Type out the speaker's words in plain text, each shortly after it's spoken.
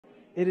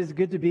It is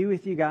good to be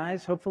with you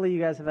guys. Hopefully you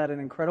guys have had an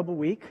incredible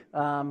week.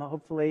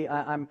 Hopefully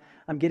I'm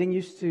getting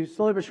used to,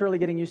 slowly but surely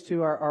getting used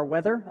to our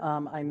weather.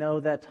 I know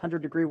that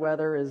 100-degree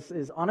weather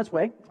is on its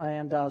way,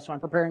 and so I'm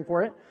preparing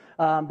for it.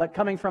 But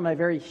coming from a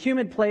very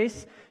humid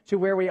place to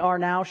where we are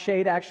now,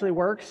 shade actually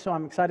works, so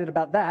I'm excited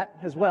about that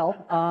as well.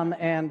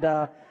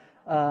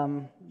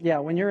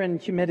 When you're in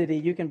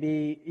humidity, it can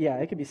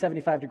be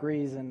 75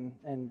 degrees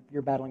and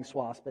you're battling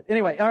swamps. But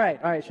anyway, all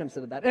right, I shouldn't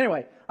have said that.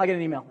 Anyway, I'll get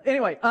an email.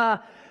 Anyway,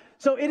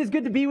 so it is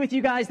good to be with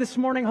you guys this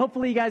morning.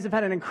 Hopefully you guys have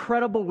had an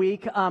incredible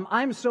week.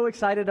 I'm so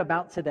excited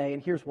about today,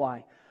 and here's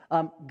why.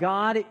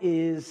 God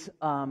is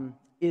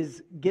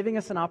giving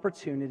us an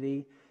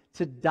opportunity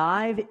to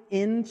dive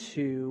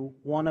into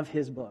one of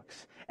his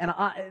books. And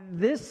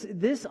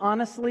this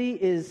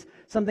honestly is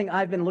something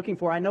I've been looking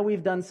for. I know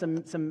we've done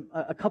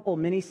a couple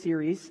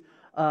mini-series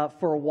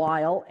for a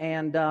while,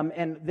 and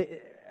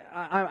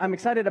I'm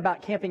excited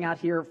about camping out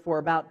here for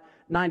about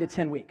 9 to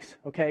 10 weeks,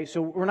 okay?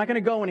 So we're not going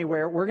to go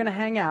anywhere. We're going to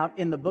hang out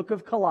in the book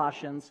of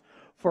Colossians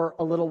for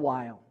a little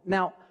while.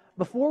 Now,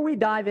 before we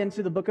dive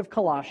into the book of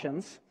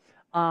Colossians,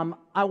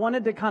 I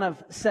wanted to kind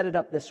of set it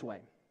up this way.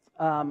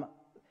 I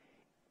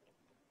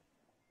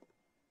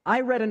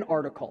read an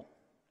article.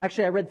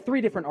 Actually, I read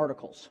 3 different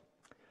articles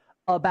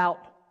about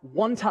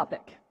one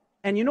topic.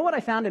 And you know what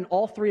I found in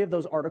all 3 of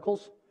those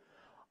articles?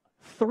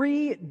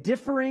 3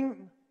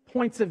 differing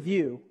points of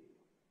view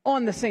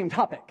on the same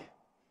topic.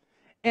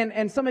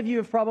 And some of you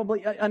have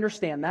probably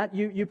understand that.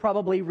 You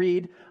probably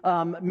read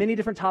many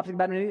different topics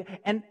about it.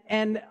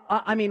 And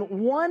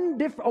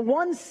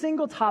one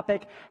single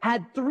topic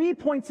had 3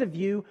 points of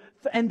view,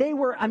 and they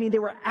were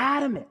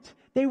adamant.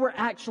 They were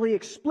actually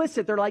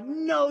explicit. They're like,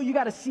 no, you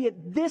got to see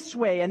it this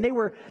way. And they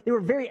were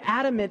very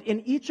adamant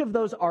in each of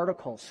those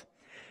articles.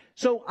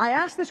 So I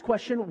asked this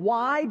question: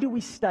 why do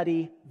we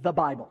study the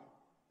Bible?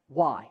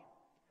 Why?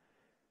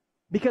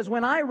 Because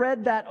when I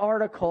read that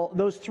article,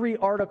 those 3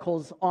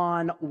 articles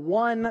on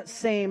one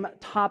same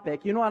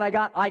topic, you know what I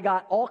got? I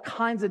got all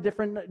kinds of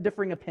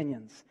differing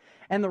opinions.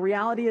 And the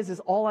reality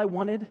is all I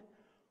wanted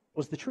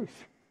was the truth.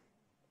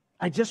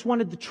 I just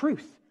wanted the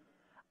truth.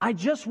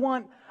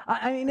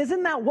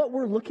 Isn't that what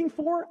we're looking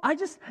for?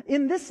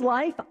 In this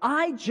life,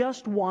 I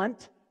just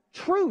want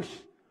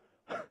truth.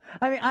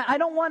 I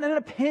don't want an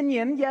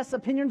opinion. Yes,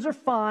 opinions are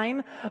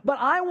fine, but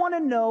I want to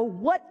know,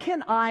 what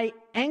can I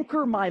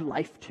anchor my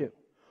life to?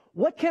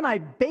 What can I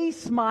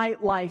base my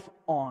life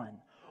on?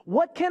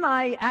 What can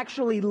I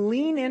actually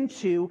lean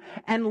into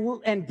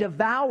and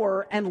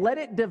devour and let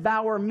it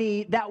devour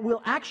me, that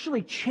will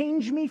actually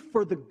change me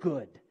for the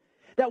good?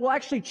 That will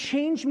actually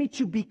change me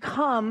to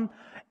become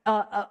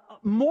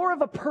more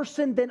of a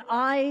person than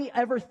I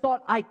ever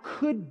thought I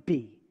could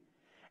be.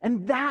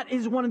 And that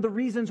is one of the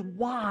reasons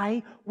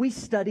why we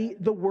study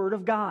the Word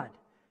of God.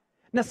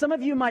 Now, some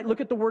of you might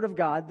look at the Word of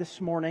God this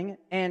morning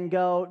and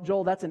go,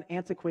 Joel, that's an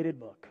antiquated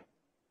book.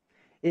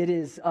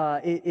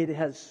 It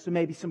has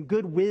maybe some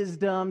good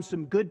wisdom,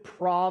 some good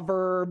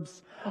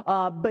proverbs,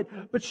 but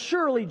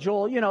surely,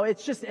 Joel,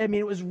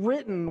 it was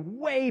written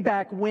way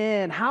back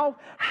when.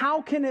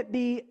 How can it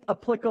be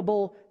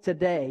applicable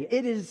today?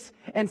 It is,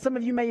 and some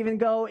of you may even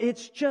go,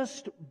 it's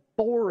just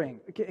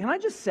boring. Can I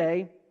just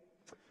say,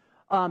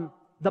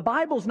 the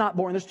Bible's not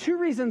boring. There's 2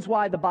 reasons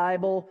why the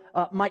Bible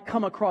might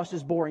come across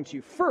as boring to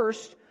you.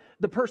 First,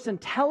 the person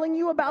telling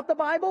you about the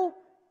Bible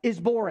is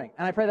boring,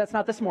 and I pray that's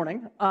not this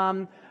morning.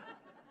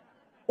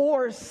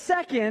 Or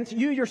second,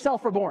 you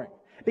yourself are boring.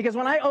 Because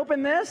when I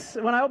open this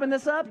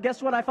up,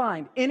 guess what I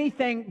find?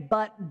 Anything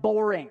but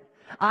boring.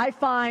 I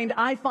find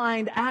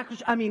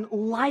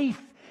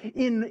life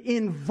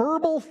in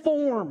verbal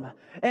form.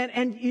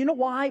 And you know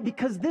why?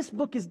 Because this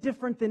book is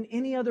different than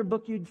any other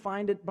book you'd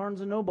find at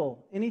Barnes &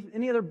 Noble.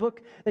 Any other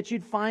book that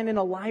you'd find in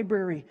a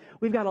library.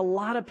 We've got a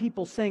lot of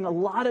people saying a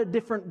lot of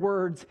different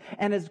words.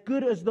 And as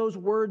good as those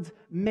words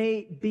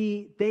may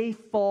be, they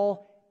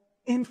fall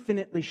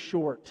infinitely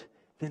short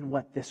than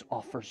what this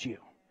offers you,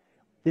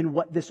 than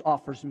what this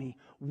offers me.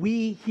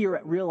 We here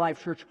at Real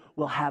Life Church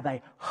will have a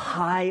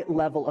high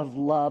level of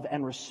love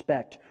and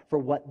respect for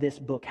what this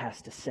book has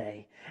to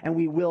say. And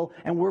we're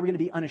going to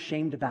be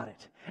unashamed about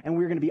it. And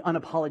we're going to be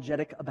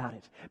unapologetic about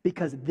it.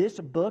 Because this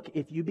book,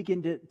 if you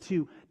begin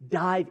to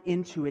dive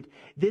into it,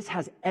 this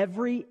has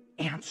every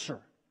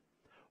answer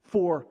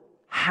for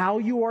how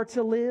you are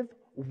to live,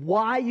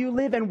 why you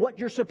live, and what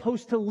you're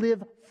supposed to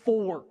live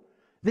for.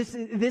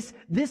 This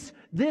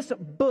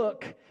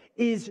book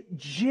is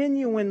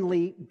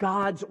genuinely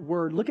God's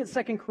word. Look at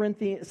 2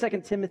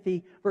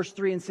 Timothy verse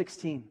 3 and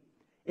 16.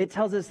 It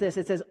tells us this.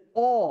 It says,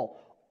 all,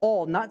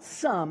 not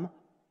some,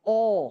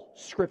 all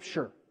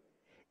Scripture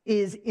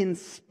is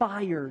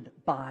inspired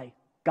by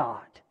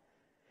God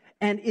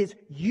and is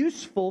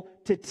useful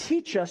to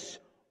teach us,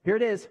 here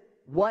it is,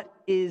 what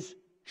is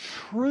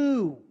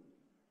true.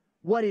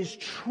 What is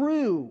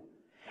true.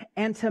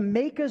 And to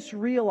make us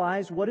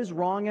realize what is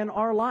wrong in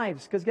our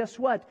lives. Because guess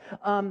what?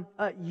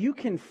 You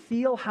can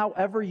feel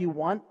however you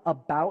want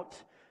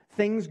about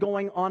things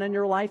going on in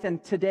your life,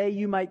 and today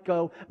you might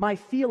go, my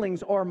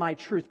feelings are my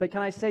truth. But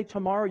can I say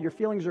tomorrow your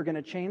feelings are going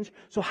to change?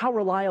 So how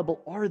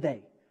reliable are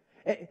they?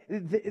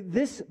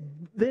 This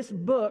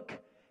book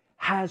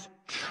has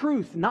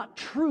truth, not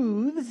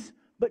truths,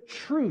 but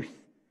truth.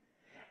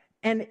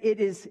 And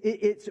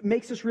it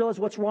makes us realize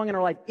what's wrong in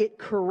our life. It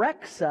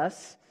corrects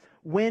us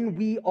when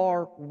we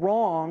are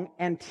wrong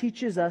and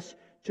teaches us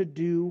to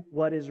do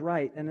what is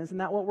right. And isn't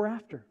that what we're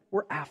after?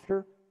 We're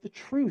after the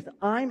truth.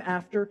 I'm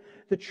after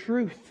the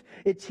truth.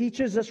 It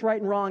teaches us right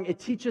and wrong. It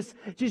teaches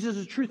us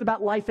the truth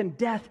about life and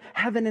death,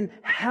 heaven and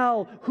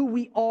hell, who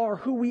we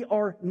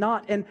are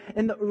not. And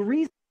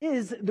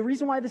the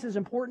reason why this is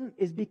important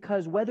is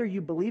because whether you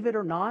believe it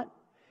or not,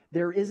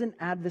 there is an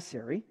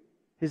adversary.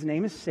 His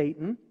name is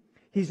Satan.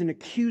 He's an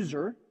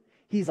accuser.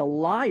 He's a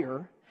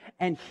liar.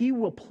 And he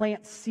will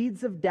plant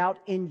seeds of doubt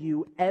in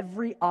you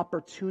every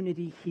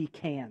opportunity he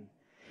can.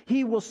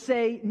 He will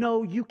say,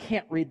 no, you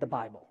can't read the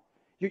Bible.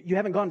 You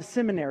haven't gone to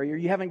seminary, or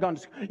you haven't gone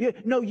to school.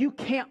 No, you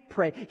can't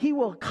pray. He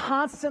will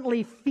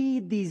constantly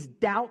feed these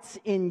doubts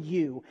in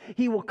you.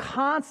 He will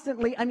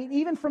constantly,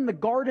 even from the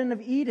Garden of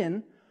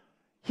Eden,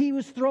 he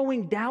was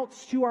throwing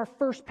doubts to our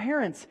first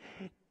parents.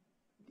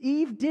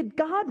 Eve, did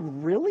God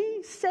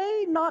really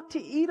say not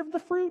to eat of the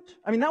fruit?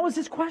 That was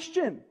his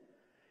question.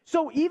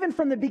 So even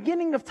from the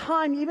beginning of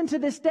time, even to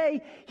this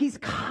day, he's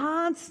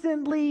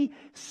constantly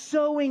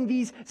sowing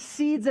these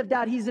seeds of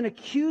doubt. He's an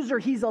accuser.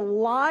 He's a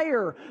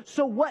liar.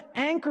 So what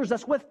anchors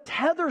us, what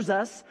tethers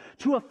us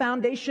to a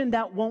foundation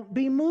that won't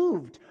be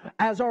moved?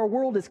 As our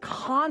world is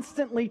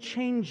constantly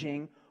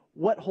changing,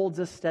 what holds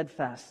us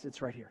steadfast?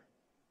 It's right here.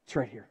 It's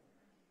right here.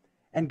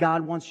 And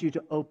God wants you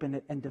to open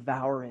it and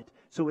devour it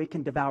so it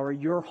can devour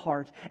your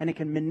heart and it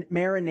can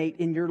marinate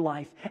in your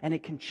life and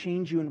it can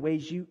change you in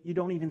ways you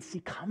don't even see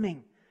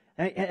coming,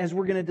 as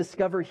we're going to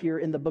discover here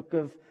in the book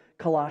of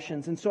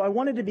Colossians. And so I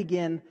wanted to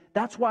begin.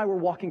 That's why we're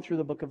walking through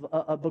the book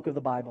of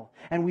the Bible,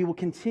 and we will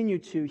continue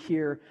to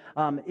here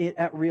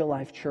at Real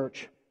Life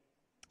Church.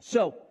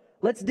 So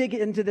let's dig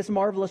into this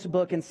marvelous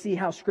book and see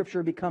how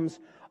Scripture becomes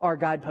our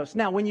guidepost.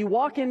 Now, when you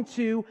walk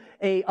into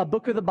a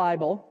book of the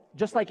Bible,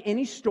 just like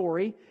any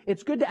story,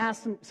 it's good to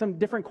ask some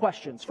different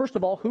questions. First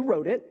of all, who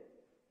wrote it?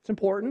 It's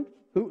important.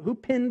 Who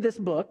penned this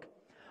book?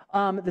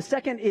 The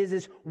second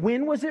is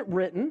when was it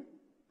written?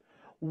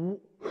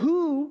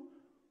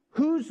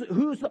 Who's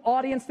the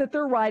audience that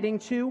they're writing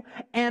to,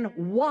 and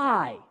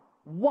why?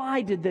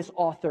 Why did this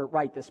author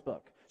write this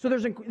book? So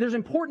there's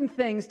important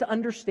things to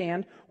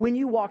understand when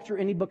you walk through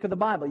any book of the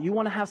Bible. You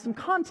want to have some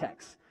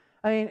context.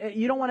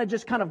 You don't want to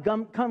just kind of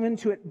come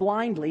into it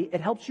blindly.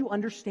 It helps you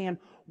understand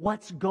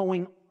what's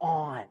going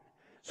on.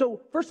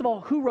 So first of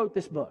all, who wrote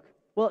this book?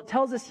 Well, it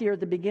tells us here at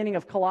the beginning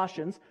of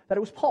Colossians that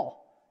it was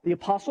Paul. The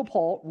Apostle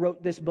Paul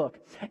wrote this book.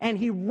 And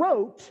he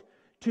wrote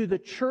to the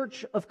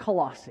church of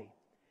Colossae.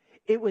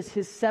 It was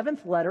his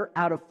 7th letter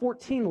out of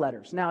 14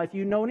 letters. Now, if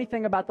you know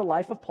anything about the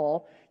life of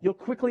Paul, you'll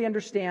quickly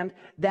understand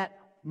that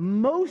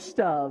most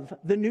of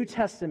the New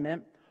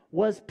Testament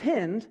was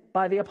penned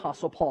by the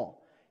Apostle Paul.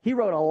 He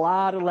wrote a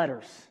lot of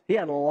letters. He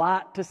had a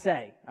lot to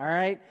say, all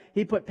right?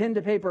 He put pen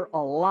to paper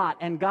a lot,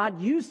 and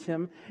God used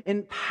him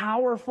in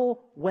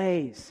powerful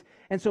ways.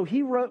 And so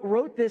he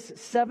wrote this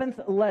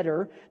 7th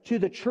letter to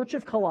the church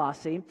of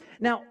Colossae.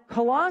 Now,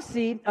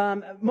 Colossae,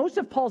 most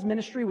of Paul's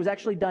ministry was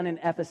actually done in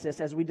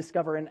Ephesus, as we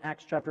discover in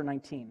Acts chapter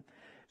 19.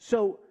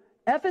 So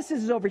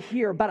Ephesus is over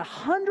here. About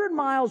 100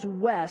 miles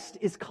west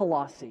is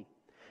Colossae.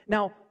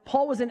 Now,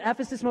 Paul was in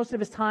Ephesus most of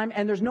his time,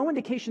 and there's no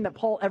indication that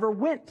Paul ever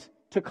went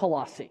to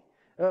Colossae.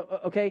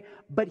 Okay,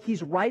 but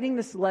he's writing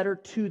this letter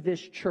to this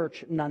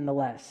church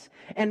nonetheless.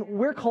 And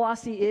where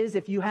Colossae is,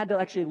 if you had to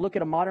actually look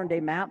at a modern day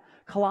map,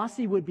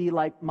 Colossae would be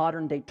like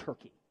modern day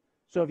Turkey.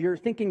 So if you're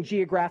thinking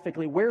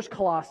geographically, where's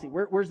Colossae?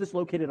 Where's this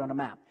located on a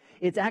map?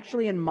 It's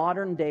actually in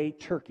modern day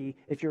Turkey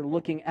if you're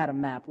looking at a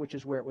map, which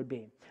is where it would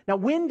be. Now,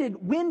 when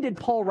did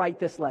Paul write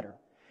this letter?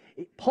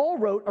 Paul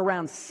wrote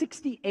around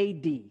 60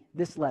 A.D.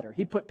 this letter.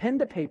 He put pen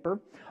to paper.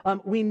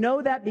 We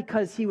know that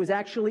because he was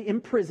actually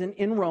in prison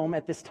in Rome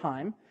at this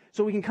time.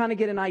 So we can kind of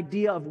get an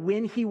idea of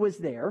when he was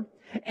there.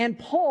 And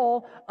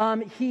Paul,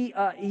 he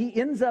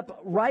ends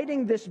up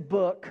writing this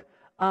book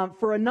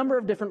for a number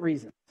of different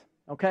reasons.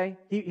 Okay?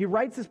 He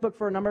writes this book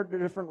for a number of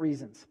different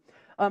reasons.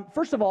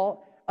 First of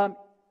all,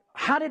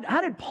 how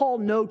did Paul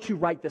know to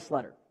write this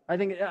letter? I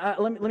think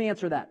let me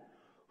answer that.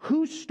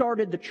 Who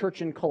started the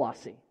church in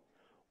Colossae?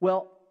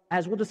 Well,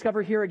 as we'll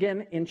discover here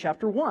again in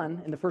chapter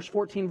 1, in the first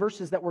 14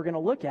 verses that we're going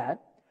to look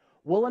at,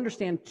 we'll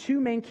understand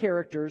two main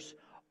characters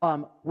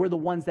were the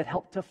ones that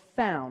helped to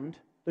found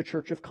the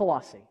church of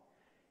Colossae.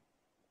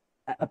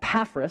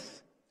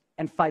 Epaphras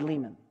and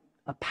Philemon.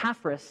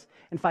 Epaphras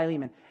and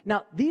Philemon.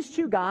 Now, these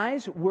two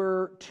guys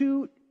were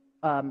two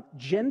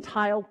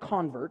Gentile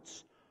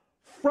converts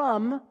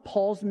from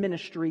Paul's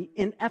ministry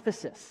in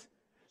Ephesus.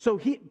 So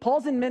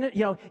Paul's in minute,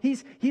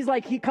 he's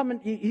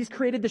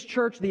created this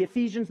church, the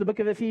Ephesians, the book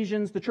of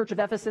Ephesians, the church of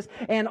Ephesus,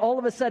 and all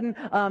of a sudden,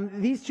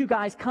 these two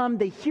guys come,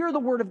 they hear the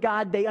word of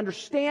God, they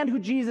understand who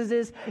Jesus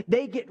is,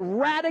 they get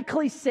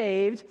radically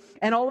saved,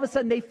 and all of a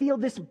sudden they feel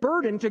this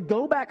burden to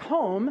go back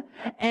home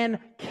and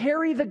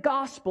carry the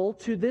gospel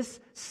to this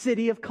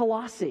city of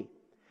Colossae.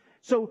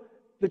 So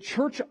the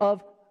church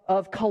of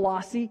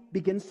Colossae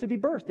begins to be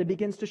birthed. It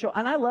begins to show,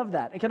 and I love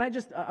that. And I'm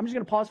just going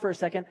to pause for a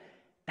second.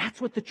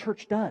 That's what the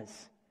church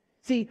does.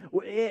 See,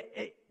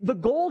 the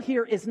goal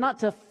here is not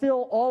to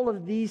fill all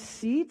of these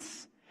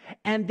seats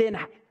and then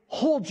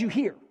hold you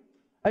here.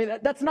 I mean,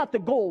 that's not the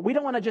goal. We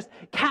don't want to just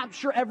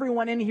capture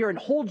everyone in here and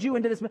hold you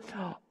into this.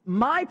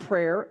 My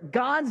prayer,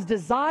 God's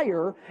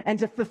desire, and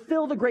to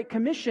fulfill the Great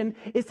Commission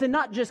is to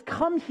not just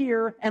come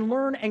here and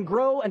learn and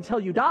grow until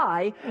you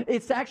die.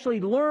 It's to actually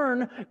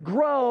learn,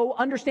 grow,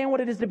 understand what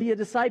it is to be a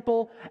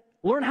disciple,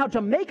 learn how to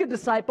make a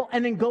disciple,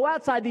 and then go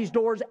outside these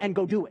doors and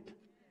go do it.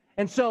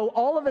 And so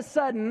all of a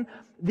sudden,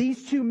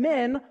 these two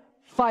men,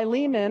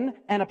 Philemon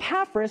and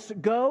Epaphras,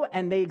 go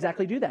and they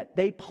exactly do that.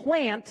 They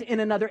plant in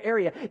another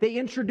area. They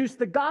introduce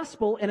the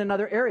gospel in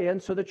another area,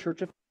 and so the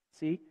church of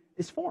Colossae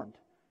is formed.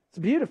 It's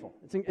beautiful.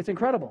 It's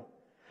incredible.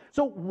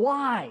 So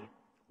why?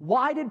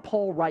 Why did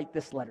Paul write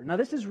this letter? Now,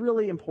 this is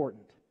really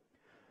important.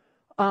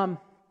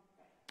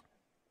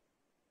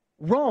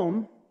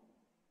 Rome,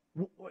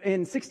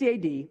 in 60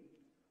 AD,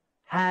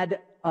 had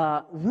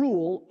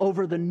rule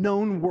over the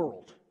known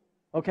world.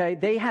 Okay,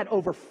 they had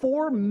over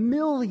 4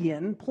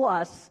 million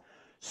plus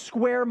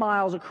square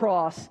miles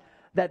across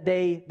that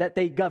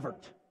they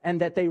governed and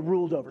that they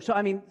ruled over. So,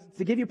 I mean,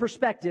 to give you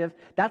perspective,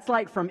 that's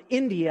like from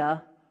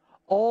India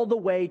all the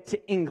way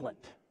to England.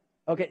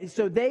 Okay,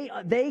 so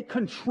they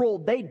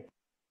controlled, they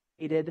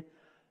dominated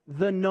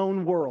the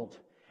known world.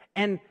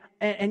 And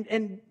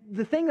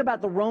the thing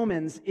about the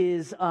Romans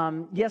is,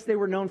 yes, they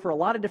were known for a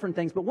lot of different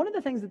things, but one of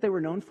the things that they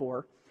were known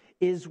for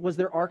was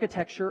their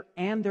architecture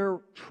and their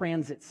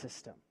transit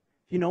system.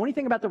 If you know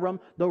anything about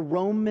the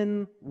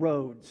Roman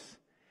roads.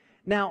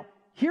 Now,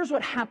 here's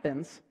what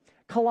happens.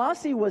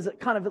 Colossae was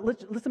kind of,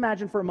 let's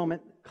imagine for a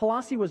moment,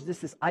 Colossae was just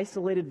this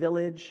isolated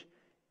village.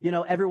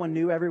 Everyone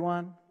knew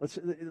everyone. Let's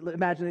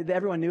imagine that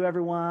everyone knew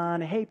everyone.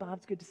 Hey, Bob,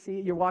 it's good to see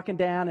you. You're walking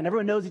down, and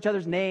everyone knows each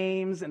other's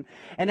names, and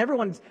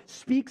everyone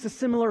speaks a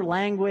similar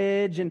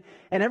language, and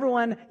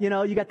everyone,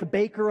 you got the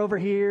baker over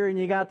here, and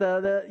you got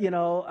the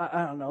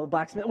I don't know, the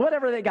blacksmith,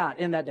 whatever they got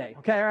in that day.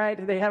 Okay, all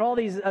right? They had all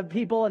these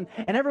people, and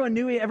everyone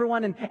knew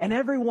everyone, and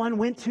everyone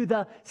went to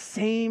the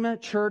same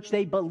church.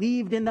 They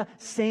believed in the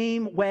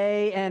same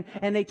way,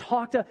 and they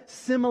talked a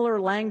similar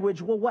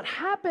language. Well, what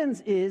happens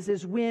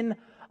is when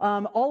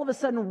all of a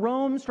sudden,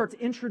 Rome starts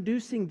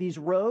introducing these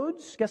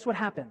roads. Guess what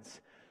happens?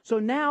 So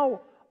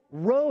now,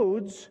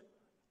 roads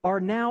are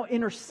now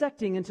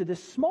intersecting into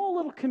this small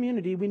little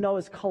community we know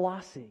as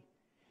Colossae.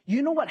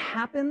 You know what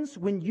happens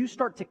when you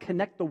start to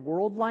connect the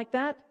world like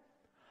that?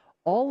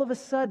 All of a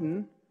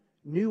sudden,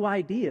 new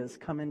ideas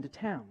come into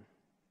town.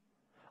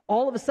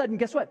 All of a sudden,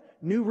 guess what?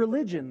 New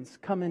religions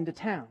come into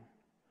town.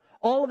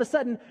 All of a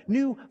sudden,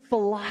 new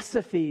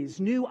philosophies,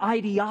 new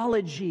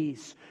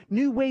ideologies,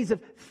 new ways of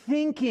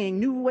thinking,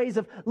 new ways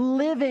of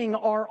living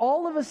are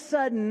all of a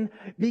sudden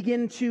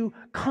begin to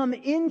come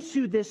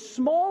into this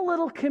small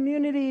little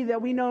community that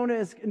we know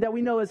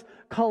as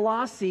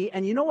Colossae.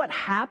 And you know what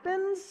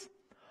happens?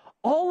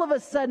 All of a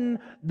sudden,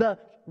 the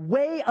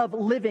way of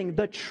living,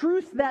 the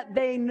truth that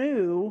they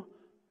knew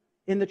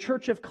in the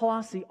church of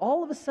Colossae,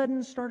 all of a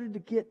sudden started to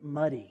get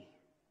muddy.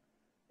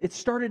 It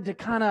started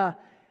to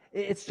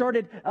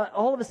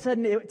all of a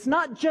sudden, it's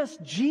not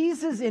just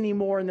Jesus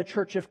anymore in the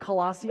church of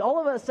Colossae.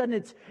 All of a sudden,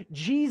 it's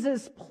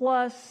Jesus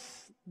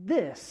plus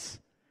this.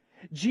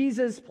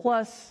 Jesus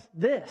plus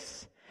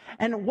this.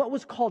 And what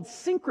was called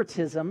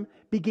syncretism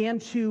began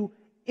to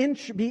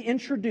be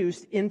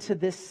introduced into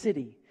this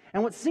city.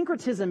 And what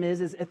syncretism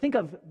is think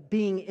of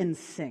being in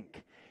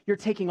sync. You're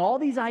taking all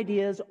these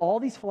ideas, all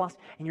these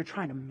philosophies, and you're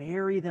trying to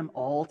marry them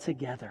all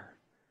together.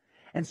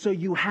 And so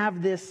you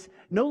have this,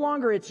 no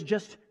longer it's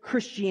just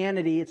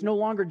Christianity, it's no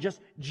longer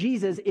just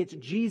Jesus, it's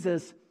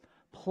Jesus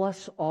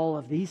plus all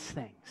of these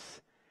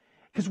things.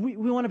 Because we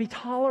want to be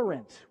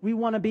tolerant, we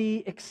want to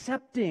be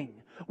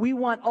accepting, we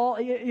want all,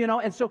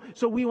 and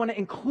so we want to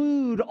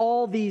include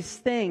all these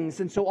things.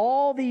 And so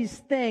all these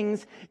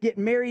things get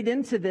married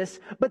into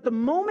this. But the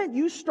moment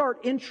you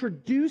start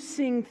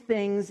introducing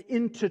things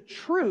into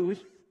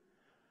truth,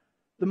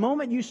 the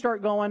moment you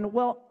start going,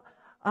 well,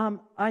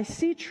 I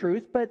see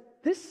truth,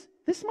 but this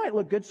might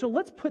look good, so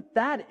let's put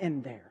that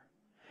in there.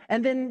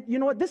 And then, you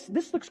know what,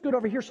 this looks good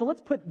over here, so let's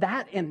put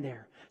that in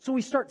there. So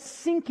we start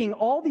syncing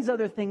all these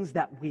other things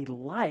that we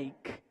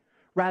like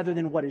rather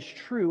than what is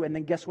true, and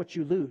then guess what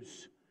you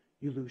lose?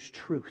 You lose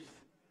truth.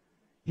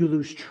 You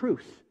lose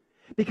truth.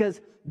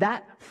 Because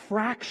that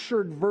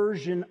fractured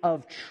version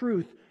of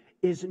truth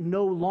is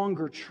no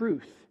longer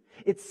truth.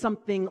 It's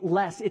something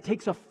less. It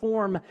takes a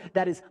form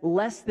that is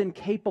less than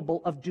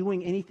capable of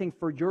doing anything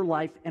for your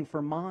life and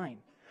for mine.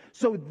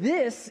 So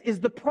this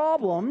is the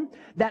problem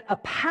that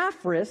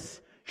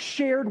Epaphras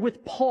shared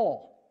with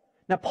Paul.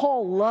 Now,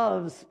 Paul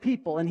loves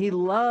people, and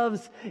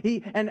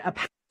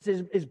Epaphras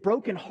is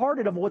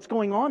brokenhearted of what's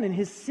going on in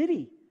his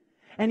city.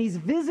 And he's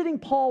visiting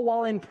Paul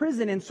while in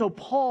prison, and so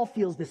Paul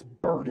feels this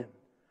burden.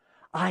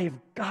 I've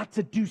got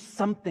to do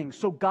something.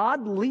 So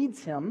God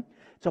leads him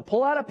to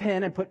pull out a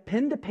pen and put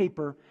pen to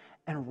paper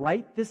and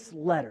write this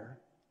letter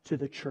to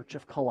the church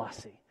of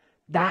Colossae.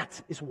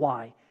 That is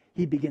why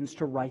he begins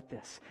to write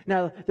this.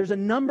 Now, there's a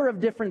number of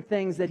different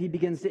things that he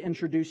begins to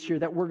introduce here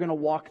that we're going to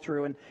walk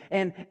through.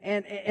 And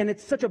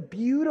it's such a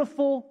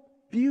beautiful,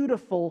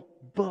 beautiful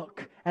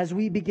book as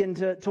we begin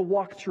to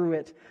walk through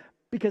it.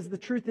 Because the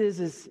truth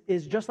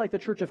is just like the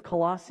church of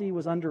Colossae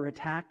was under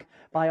attack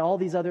by all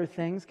these other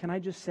things, can I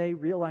just say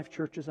real life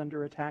church is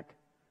under attack?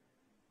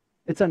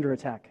 It's under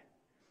attack.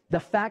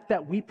 The fact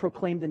that we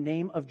proclaim the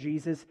name of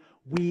Jesus,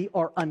 we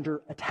are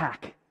under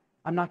attack.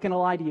 I'm not going to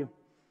lie to you.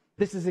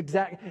 This is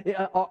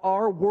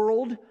our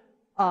world,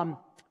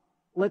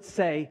 let's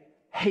say,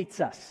 hates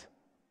us.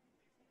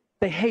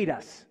 They hate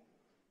us.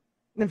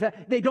 In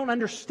fact, they don't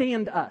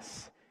understand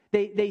us.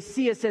 They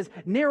see us as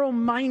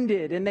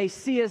narrow-minded, and they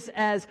see us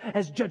as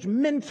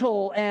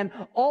judgmental and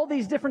all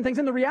these different things.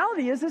 And the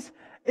reality is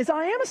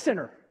I am a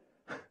sinner.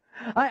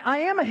 I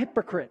am a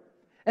hypocrite,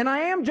 and I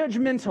am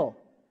judgmental.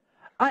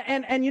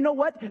 And you know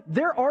what?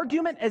 Their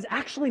argument is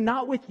actually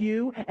not with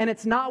you, and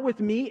it's not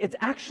with me. It's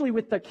actually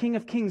with the King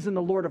of Kings and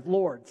the Lord of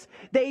Lords.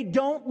 They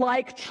don't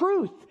like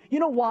truth. You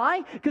know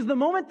why? Because the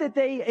moment that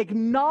they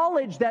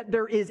acknowledge that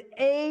there is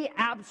a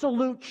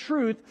absolute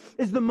truth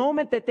is the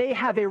moment that they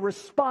have a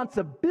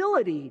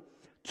responsibility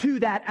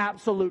to that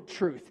absolute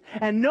truth.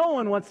 And no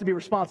one wants to be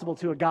responsible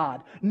to a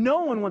God.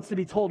 No one wants to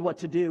be told what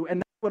to do.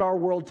 And that's what our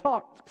world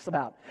talks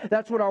about.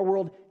 That's what our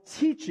world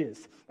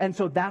teaches. And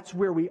so that's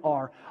where we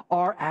are.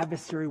 Our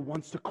adversary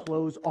wants to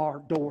close our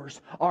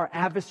doors. Our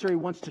adversary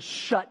wants to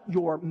shut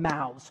your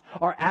mouths.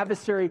 Our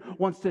adversary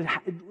wants to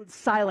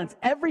silence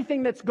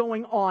everything that's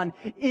going on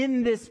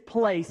in this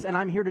place. And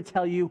I'm here to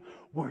tell you,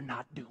 we're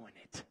not doing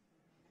it.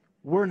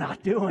 We're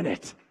not doing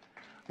it.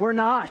 We're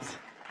not.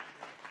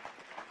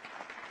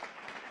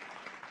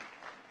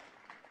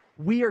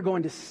 We are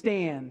going to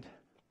stand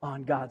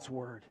on God's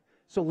word.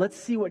 So let's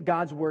see what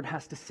God's word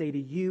has to say to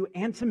you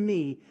and to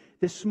me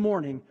this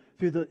morning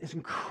through this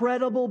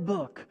incredible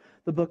book,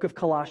 the book of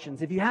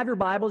Colossians. If you have your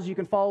Bibles, you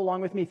can follow along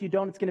with me. If you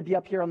don't, it's going to be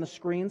up here on the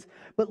screens.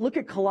 But look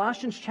at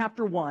Colossians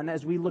chapter 1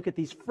 as we look at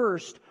these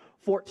first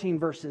 14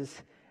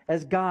 verses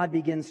as God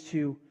begins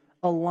to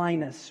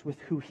align us with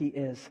who he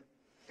is.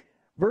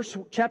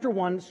 Chapter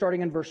 1,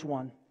 starting in verse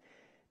 1.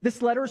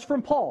 This letter is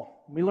from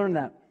Paul. We learned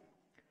that.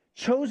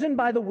 Chosen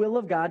by the will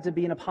of God to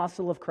be an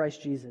apostle of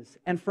Christ Jesus,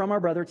 and from our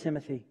brother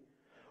Timothy.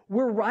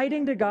 We're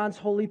writing to God's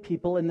holy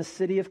people in the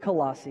city of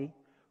Colossae,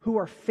 who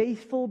are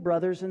faithful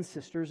brothers and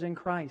sisters in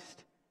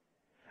Christ.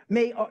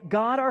 May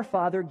God our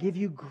Father give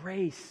you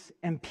grace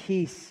and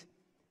peace.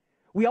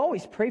 We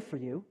always pray for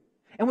you,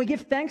 and we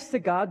give thanks to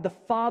God, the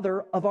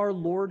Father of our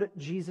Lord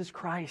Jesus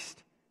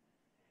Christ.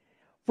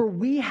 For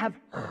we have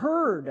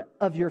heard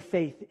of your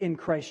faith in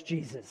Christ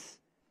Jesus,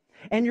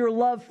 and your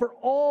love for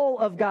all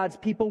of God's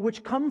people,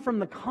 which come from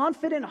the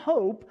confident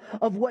hope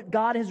of what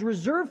God has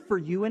reserved for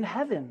you in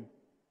heaven.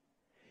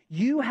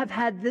 You have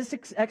had this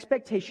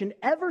expectation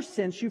ever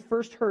since you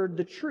first heard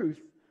the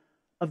truth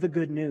of the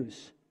good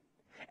news.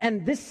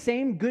 And this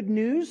same good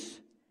news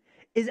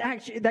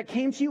that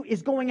came to you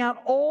is going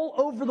out all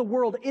over the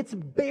world. It's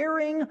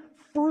bearing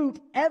fruit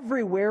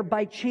everywhere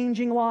by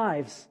changing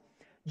lives,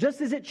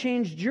 just as it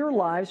changed your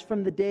lives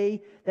from the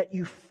day that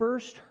you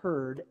first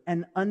heard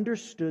and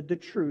understood the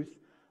truth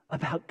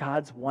about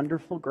God's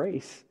wonderful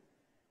grace.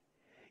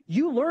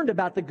 You learned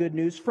about the good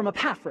news from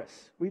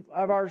Epaphras.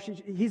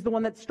 He's the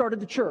one that started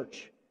the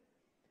church.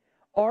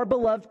 Our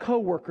beloved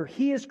co-worker.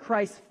 He is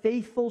Christ's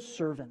faithful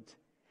servant,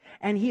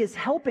 and he is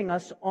helping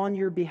us on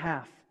your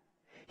behalf.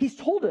 He's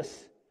told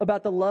us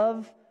about the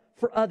love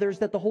for others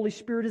that the Holy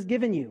Spirit has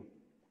given you.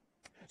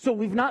 So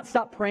we've not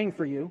stopped praying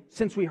for you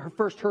since we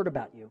first heard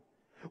about you.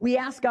 We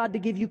ask God to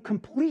give you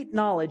complete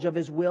knowledge of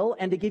his will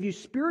and to give you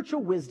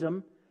spiritual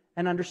wisdom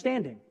and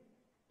understanding.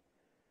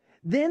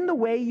 Then the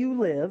way you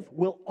live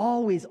will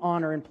always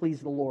honor and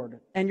please the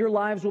Lord, and your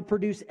lives will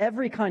produce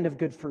every kind of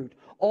good fruit.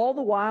 All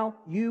the while,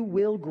 you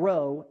will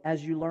grow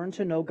as you learn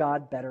to know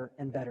God better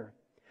and better.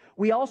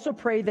 We also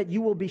pray that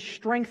you will be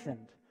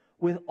strengthened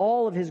with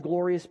all of his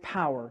glorious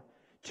power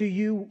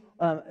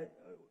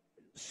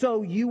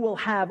so you will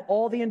have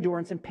all the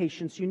endurance and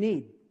patience you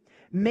need.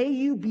 May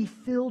you be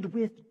filled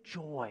with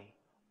joy,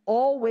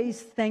 always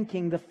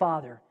thanking the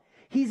Father.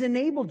 He's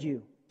enabled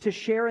you to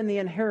share in the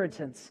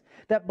inheritance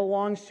that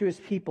belongs to his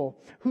people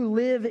who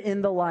live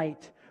in the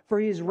light. For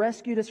he has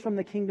rescued us from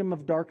the kingdom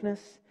of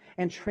darkness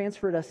and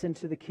transferred us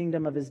into the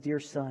kingdom of his dear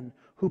Son,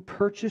 who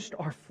purchased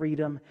our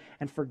freedom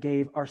and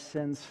forgave our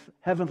sins.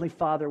 Heavenly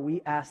Father,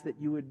 we ask that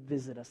you would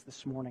visit us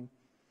this morning.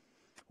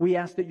 We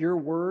ask that your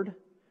word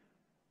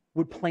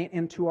would plant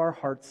into our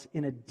hearts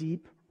in a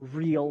deep,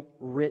 real,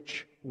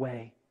 rich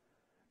way.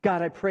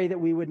 God, I pray that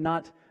we would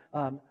not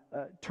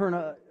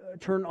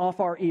turn off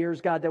our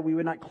ears, God, that we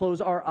would not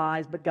close our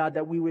eyes, but God,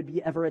 that we would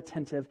be ever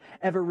attentive,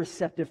 ever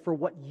receptive for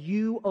what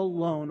you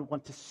alone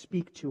want to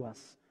speak to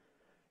us.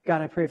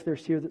 God, I pray if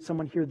there's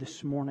someone here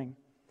this morning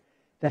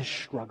that is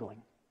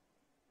struggling.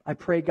 I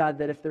pray, God,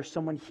 that if there's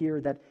someone here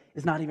that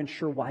is not even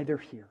sure why they're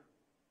here,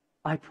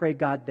 I pray,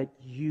 God, that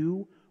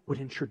you would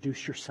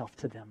introduce yourself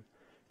to them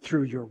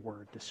through your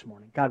word this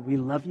morning. God, we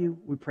love you,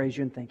 we praise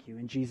you, and thank you.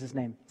 In Jesus'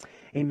 name,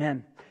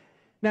 amen.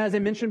 Now, as I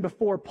mentioned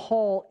before,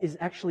 Paul is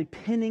actually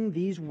penning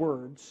these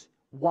words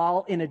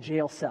while in a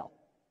jail cell.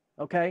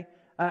 Okay?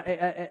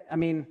 I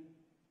mean,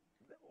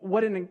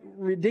 what a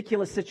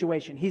ridiculous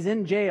situation. He's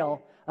in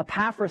jail.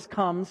 Epaphras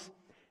comes,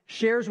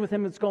 shares with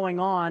him what's going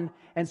on,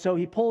 and so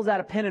he pulls out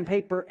a pen and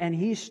paper and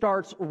he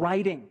starts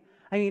writing.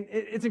 I mean,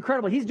 it's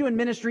incredible. He's doing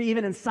ministry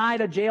even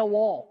inside a jail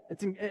wall.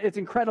 It's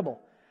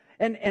incredible.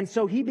 And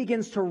so he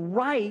begins to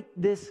write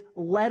this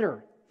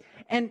letter.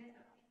 And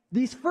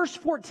these first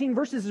 14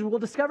 verses, as we'll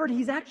discover,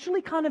 he's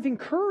actually kind of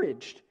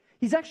encouraged.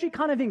 He's actually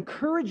kind of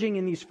encouraging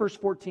in these first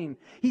 14.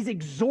 He's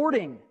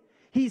exhorting.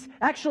 He's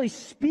actually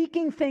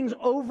speaking things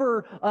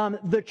over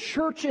the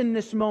church in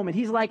this moment.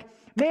 He's like,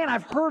 man,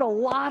 I've heard a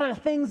lot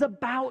of things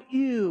about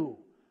you.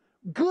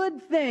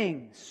 Good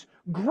things,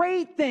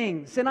 great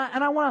things. And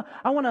I want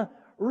to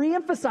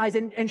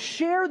reemphasize and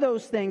share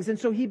those things. And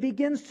so he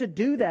begins to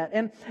do that.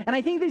 And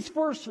I think these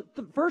first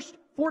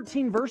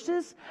 14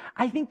 verses,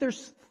 I think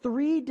there's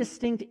 3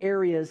 distinct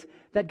areas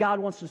that God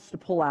wants us to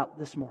pull out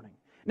this morning.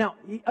 Now,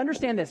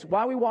 understand this.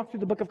 While we walk through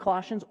the book of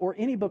Colossians or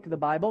any book of the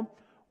Bible,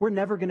 we're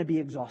never going to be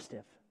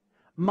exhaustive.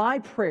 My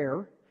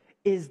prayer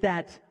is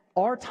that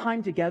our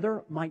time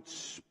together might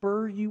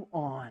spur you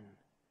on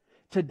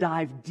to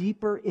dive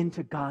deeper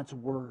into God's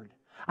Word.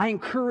 I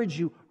encourage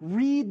you,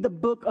 read the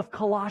book of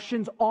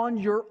Colossians on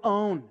your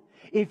own.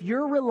 If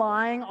you're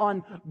relying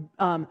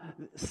on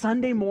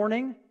Sunday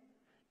morning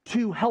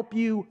to help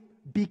you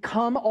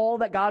become all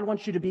that God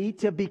wants you to be,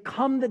 to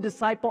become the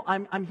disciple,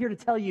 I'm here to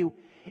tell you,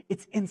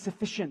 it's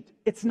insufficient.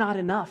 It's not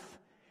enough.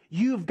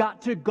 You've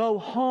got to go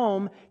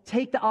home,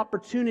 take the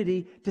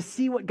opportunity to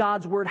see what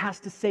God's Word has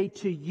to say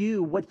to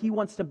you, what He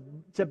wants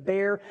to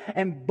bear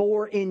and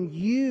bore in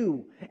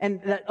you.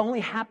 And that only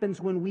happens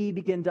when we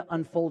begin to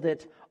unfold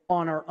it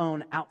on our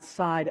own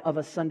outside of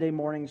a Sunday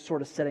morning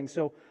sort of setting.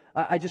 So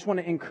I just want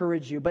to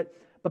encourage you. But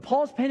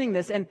Paul's penning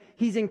this, and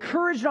he's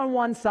encouraged on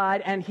one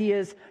side, and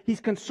he's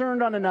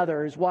concerned on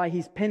another, is why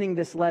he's penning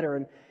this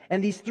letter.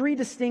 And these 3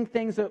 distinct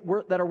things that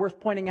are worth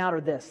pointing out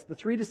are this. The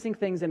 3 distinct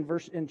things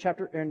in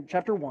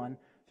chapter 1,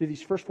 through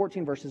these first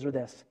 14 verses, are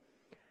this: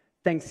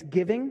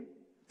 thanksgiving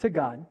to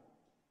God,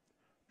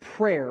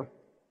 prayer,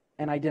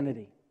 and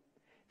identity.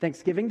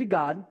 Thanksgiving to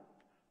God,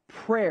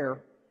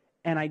 prayer,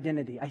 and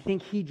identity. I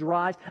think he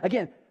drives...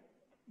 Again,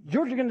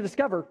 you're going to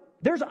discover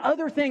there's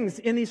other things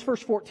in these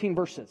first 14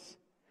 verses.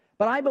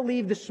 But I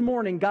believe this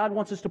morning God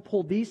wants us to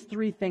pull these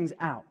 3 things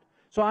out.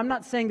 So I'm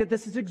not saying that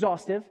this is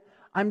exhaustive.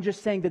 I'm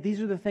just saying that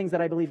these are the things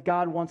that I believe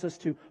God wants us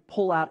to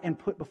pull out and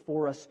put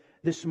before us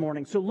this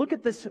morning. So look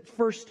at this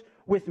first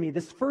with me,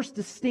 this first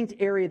distinct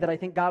area that I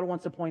think God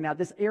wants to point out,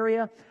 this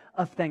area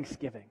of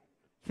thanksgiving.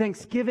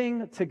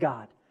 Thanksgiving to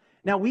God.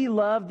 Now, we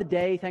love the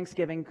day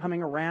Thanksgiving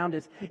coming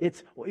around.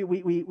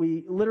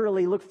 We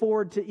literally look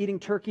forward to eating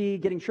turkey,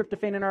 getting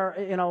tryptophan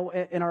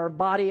in our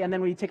body, and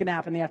then we take a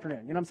nap in the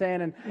afternoon. You know what I'm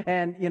saying?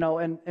 And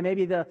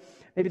maybe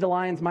the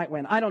Lions might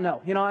win. I don't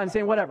know. You know what I'm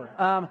saying? Whatever.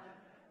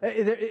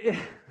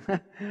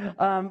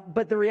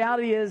 But the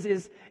reality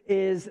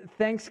is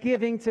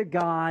Thanksgiving to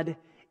God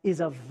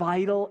is a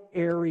vital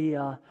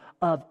area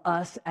of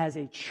us as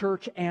a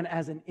church and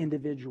as an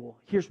individual.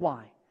 Here's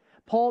why.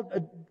 Paul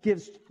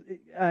gives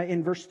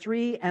in verse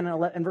 3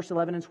 and verse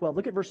 11 and 12.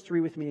 Look at verse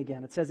 3 with me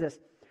again. It says this: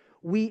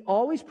 we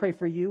always pray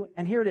for you,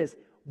 and here it is.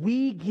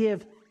 We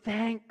give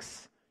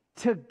thanks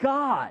to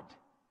God,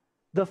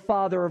 the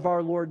Father of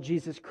our Lord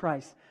Jesus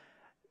Christ.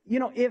 You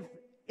know,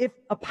 if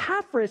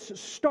Epaphras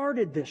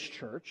started this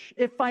church,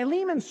 if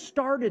Philemon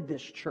started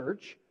this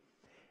church,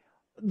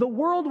 the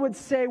world would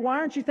say, why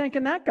aren't you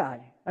thanking that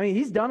guy? I mean,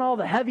 he's done all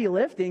the heavy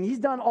lifting. He's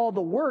done all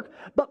the work.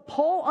 But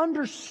Paul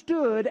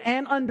understood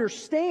and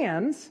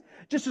understands,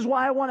 just as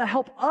why I want to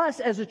help us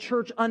as a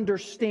church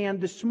understand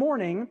this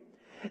morning,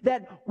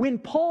 that when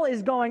Paul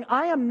is going,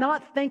 I am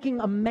not thanking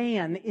a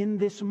man in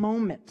this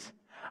moment.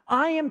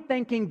 I am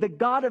thanking the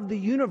God of the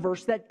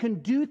universe that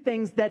can do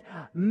things that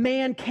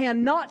man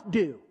cannot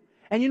do.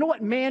 And you know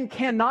what man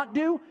cannot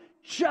do?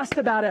 Just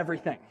about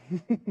everything.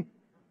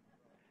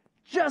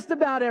 Just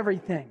about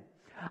everything.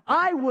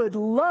 I would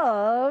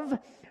love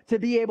to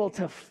be able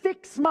to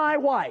fix my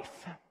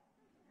wife.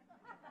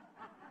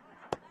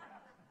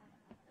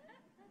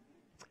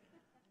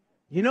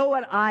 You know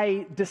what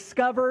I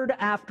discovered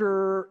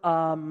after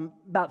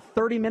about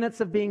 30 minutes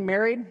of being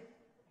married?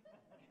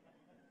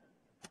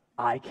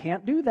 I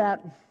can't do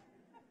that.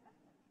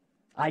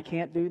 I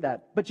can't do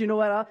that. But you know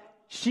what?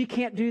 She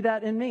can't do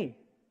that in me.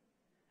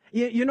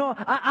 You know,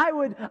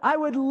 I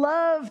would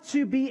love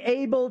to be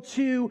able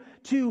to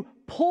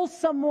pull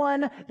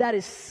someone that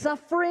is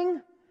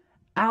suffering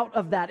out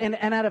of that, and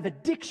out of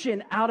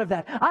addiction out of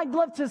that. I'd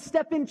love to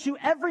step into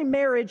every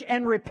marriage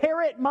and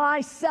repair it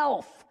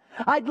myself.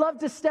 I'd love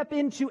to step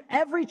into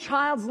every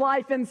child's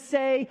life and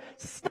say,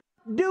 stop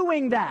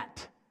doing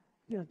that.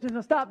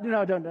 Stop.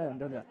 No, don't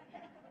do that.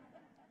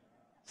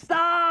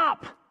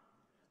 Stop.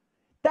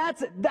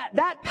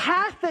 That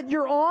path that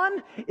you're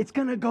on, it's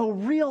going to go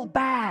real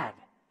bad.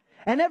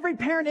 And every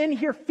parent in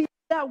here feels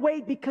that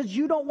weight because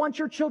you don't want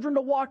your children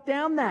to walk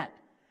down that.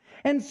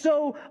 And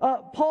so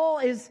Paul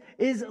is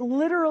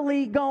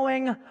literally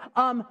going,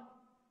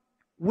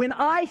 when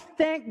I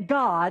thank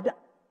God,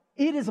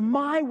 it is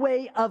my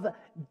way of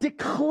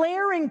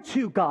declaring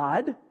to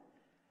God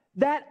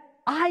that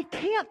I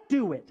can't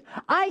do it.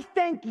 I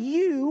thank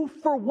you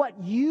for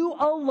what you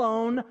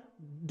alone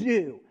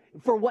do,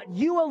 for what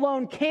you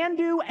alone can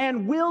do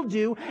and will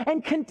do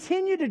and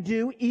continue to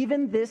do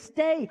even this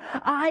day.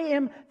 I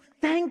am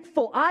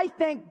thankful. I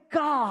thank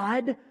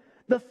God,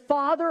 the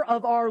Father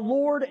of our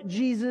Lord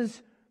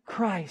Jesus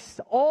Christ.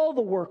 All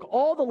the work,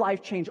 all the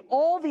life change,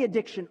 all the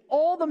addiction,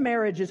 all the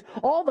marriages,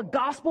 all the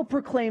gospel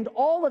proclaimed,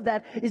 all of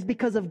that is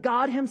because of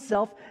God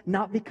himself,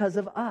 not because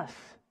of us.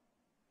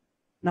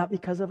 Not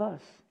because of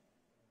us.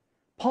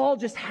 Paul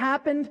just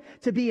happened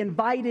to be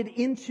invited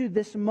into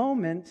this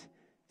moment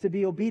to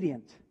be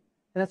obedient.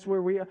 And that's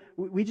where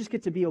we just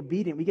get to be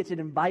obedient. We get to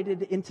be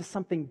invited into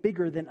something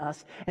bigger than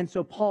us. And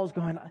so Paul's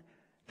going,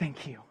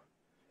 thank you.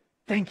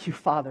 Thank you,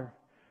 Father,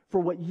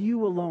 for what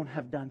you alone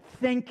have done.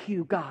 Thank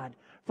you, God,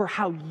 for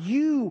how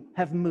you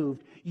have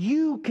moved.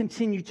 You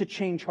continue to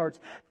change hearts.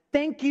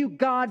 Thank you,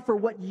 God,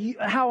 for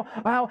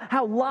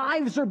how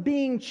lives are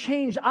being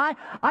changed.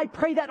 I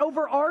pray that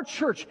over our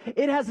church.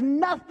 It has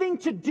nothing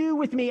to do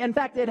with me. In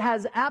fact, it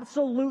has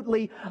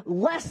absolutely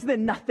less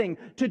than nothing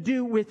to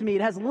do with me.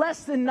 It has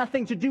less than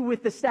nothing to do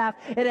with the staff.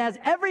 It has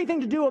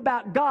everything to do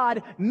about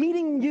God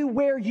meeting you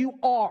where you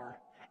are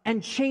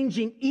and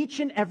changing each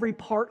and every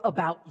part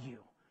about you.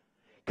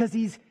 Because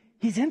He's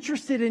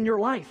interested in your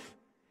life.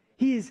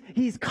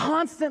 He's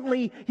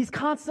constantly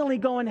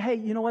going, hey,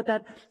 you know what,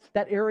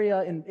 that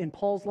area in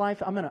Paul's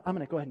life, I'm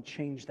gonna go ahead and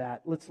change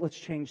that. Let's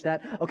change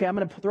that. Okay, I'm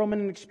gonna throw him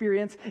in an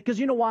experience. Because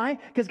you know why?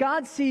 Because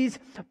God sees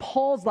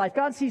Paul's life,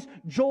 God sees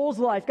Joel's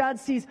life, God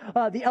sees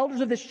the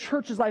elders of this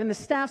church's life and the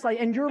staff's life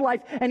and your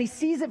life, and He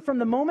sees it from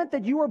the moment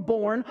that you were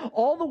born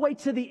all the way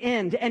to the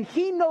end. And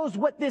He knows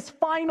what this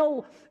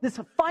final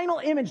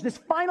image, this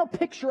final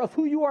picture of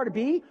who you are to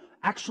be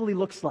actually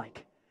looks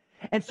like.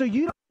 And so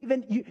you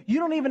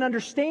don't even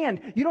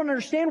understand. You don't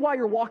understand why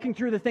you're walking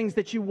through the things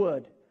that you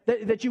would.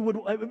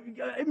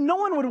 No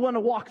one would want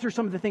to walk through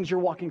some of the things you're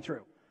walking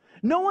through.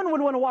 No one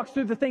would want to walk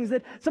through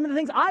some of the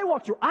things I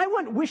walk through. I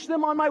wouldn't wish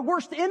them on my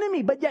worst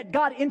enemy, but yet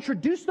God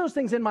introduced those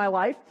things in my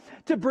life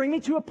to bring me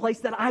to a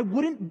place that I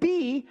wouldn't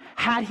be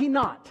had He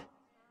not.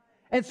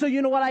 And so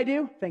you know what I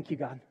do? Thank you,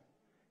 God.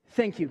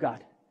 Thank you,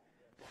 God.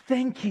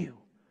 Thank you.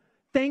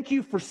 Thank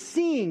you for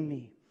seeing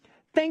me.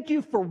 Thank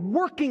you for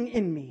working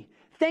in me.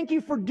 Thank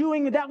you for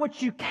doing that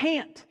which you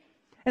can't.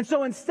 And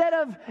so instead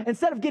of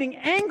getting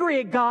angry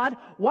at God,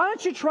 why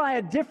don't you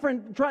try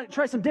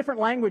some different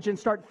language and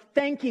start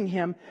thanking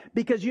Him?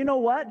 Because you know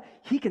what?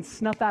 He can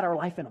snuff out our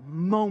life in a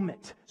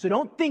moment. So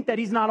don't think that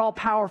He's not all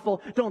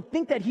powerful. Don't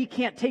think that He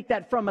can't take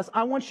that from us.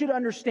 I want you to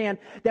understand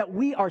that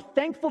we are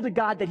thankful to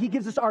God that He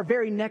gives us our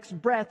very next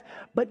breath.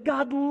 But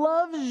God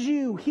loves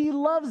you. He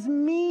loves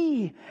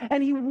me.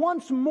 And He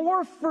wants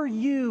more for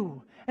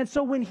you. And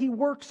so when He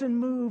works and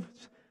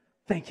moves,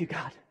 thank you,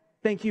 God.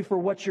 Thank you for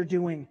what you're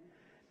doing.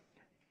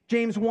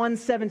 James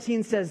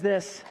 1:17 says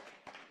this.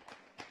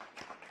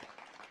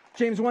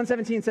 James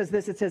 1:17 says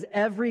this. It says,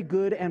 every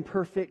good and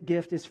perfect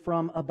gift is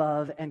from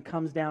above and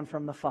comes down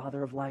from the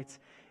Father of lights.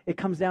 It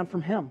comes down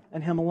from Him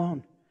and Him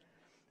alone.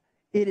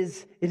 It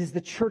is the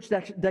church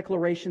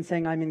declaration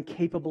saying, I'm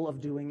incapable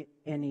of doing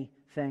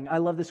anything. I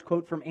love this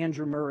quote from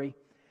Andrew Murray.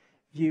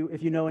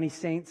 If you know any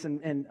saints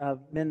and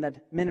men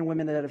and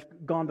women that have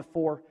gone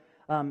before,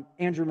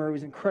 Andrew Murray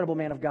was an incredible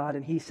man of God,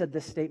 and he said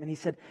this statement. He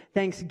said,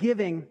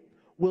 thanksgiving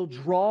will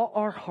draw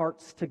our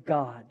hearts to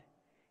God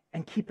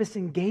and keep us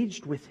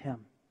engaged with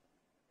Him.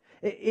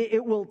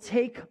 It will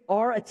take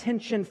our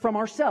attention from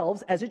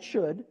ourselves, as it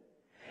should,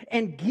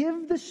 and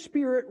give the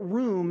Spirit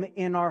room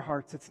in our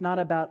hearts. It's not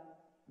about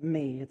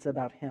me, it's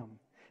about Him.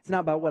 It's not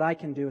about what I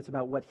can do, it's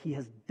about what He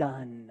has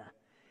done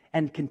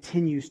and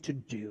continues to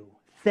do.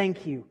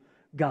 Thank you,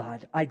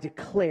 God. I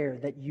declare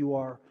that you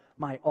are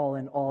my all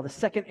in all. The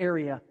second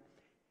area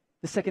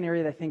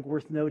that I think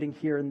worth noting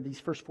here in these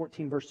first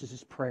 14 verses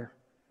is prayer.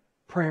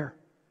 Prayer.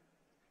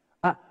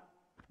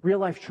 Real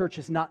Life Church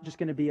is not just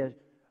going to be a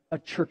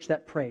church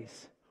that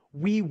prays.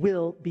 We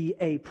will be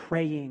a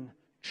praying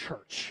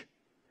church.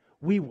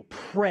 We will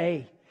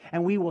pray,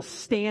 and we will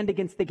stand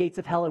against the gates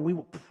of hell, and we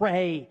will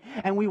pray,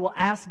 and we will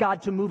ask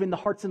God to move in the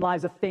hearts and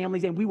lives of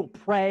families, and we will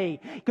pray.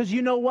 Because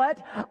you know what?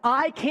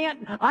 I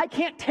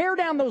can't tear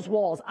down those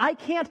walls. I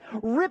can't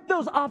rip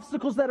those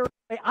obstacles that are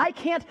in I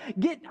can't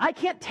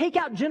take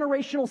out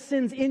generational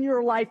sins in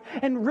your life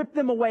and rip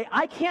them away.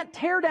 I can't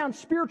tear down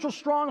spiritual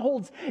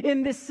strongholds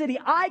in this city.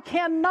 I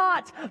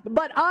cannot,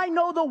 but I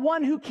know the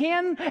one who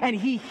can, and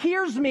he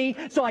hears me,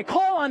 so I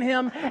call on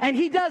him, and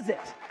he does it.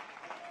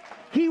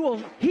 He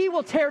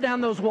will tear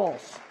down those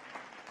walls.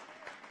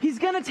 He's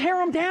going to tear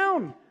them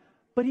down.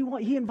 But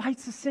he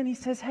invites us in. He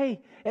says,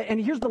 hey,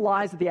 and here's the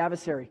lies of the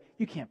adversary.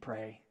 You can't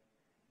pray.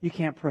 You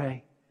can't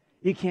pray.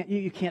 You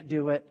can't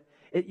do it.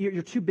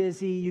 You're too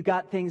busy. You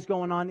got things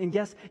going on. And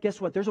guess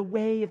what? There's a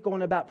way of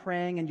going about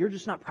praying, and you're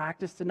just not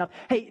practiced enough.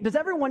 Hey, can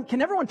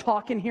everyone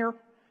talk in here?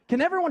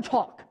 Can everyone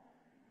talk?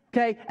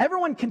 Okay,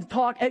 everyone can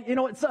talk. You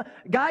know,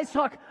 guys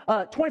talk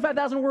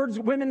 25,000 words.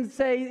 Women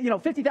say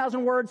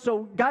 50,000 words.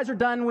 So guys are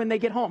done when they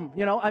get home.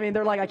 I mean,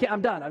 they're like,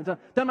 I'm done. I've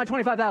done my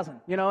 25,000.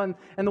 And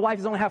the wife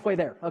is only halfway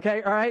there.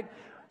 Okay, all right.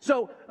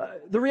 So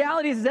the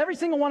reality is every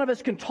single one of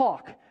us can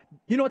talk.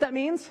 You know what that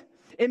means?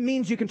 It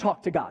means you can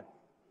talk to God.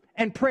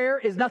 And prayer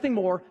is nothing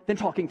more than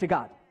talking to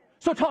God.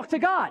 So talk to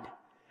God.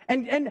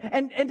 And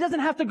it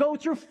doesn't have to go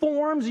through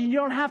forms. You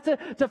don't have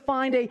to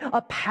find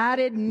a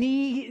padded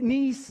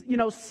knee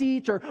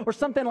seat or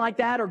something like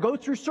that, or go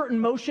through certain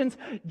motions.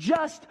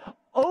 Just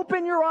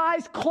open your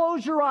eyes,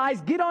 close your eyes,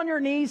 get on your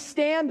knees,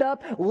 stand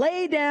up,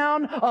 lay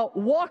down,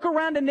 walk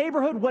around the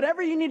neighborhood,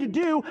 whatever you need to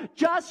do.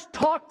 Just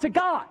talk to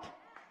God.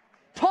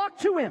 Talk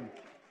to him.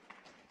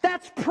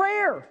 That's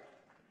prayer.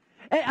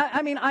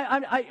 I mean,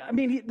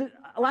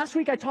 last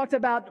week I talked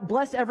about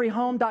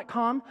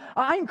blesseveryhome.com.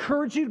 I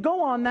encourage you to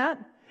go on that.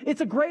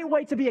 It's a great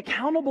way to be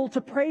accountable to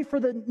pray for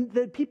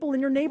the people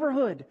in your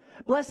neighborhood.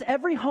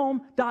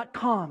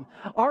 Blesseveryhome.com.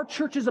 Our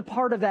church is a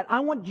part of that. I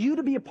want you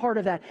to be a part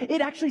of that.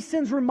 It actually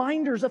sends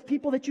reminders of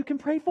people that you can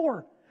pray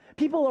for.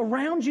 People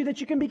around you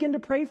that you can begin to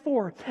pray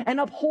for and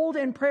uphold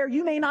in prayer.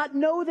 You may not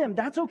know them.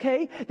 That's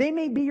okay. They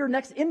may be your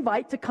next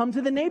invite to come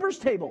to the neighbor's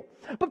table.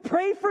 But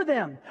pray for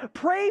them.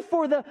 Pray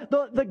for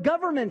the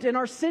government in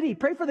our city.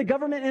 Pray for the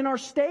government in our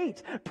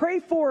state. Pray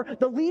for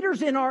the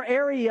leaders in our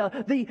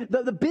area,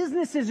 the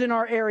businesses in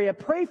our area.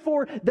 Pray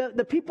for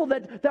the people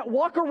that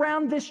walk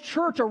around this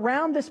church,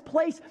 around this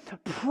place.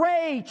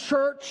 Pray,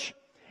 church.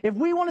 If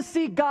we want to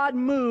see God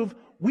move,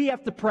 we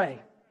have to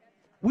pray.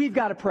 We've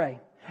got to pray.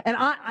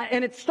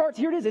 And it starts,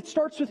 here it is, it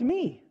starts with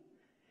me.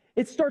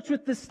 It starts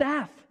with the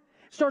staff.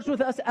 It starts with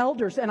us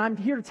elders. And I'm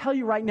here to tell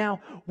you right now,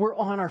 we're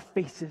on our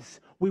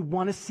faces. We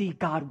want to see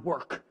God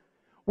work.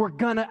 We're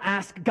going to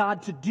ask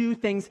God to do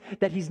things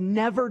that he's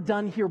never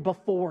done here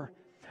before.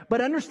 But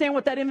understand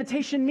what that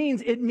invitation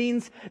means. It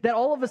means that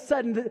all of a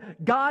sudden,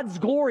 God's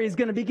glory is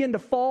going to begin to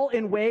fall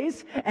in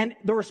ways, and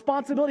the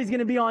responsibility is going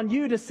to be on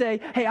you to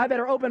say, hey, I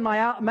better open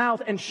my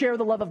mouth and share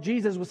the love of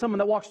Jesus with someone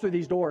that walks through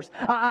these doors.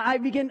 I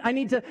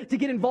need to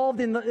get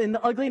involved in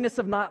the ugliness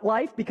of not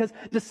life, because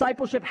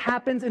discipleship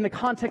happens in the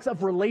context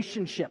of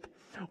relationship.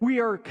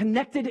 We are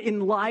connected in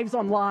lives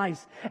on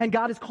lives, and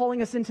God is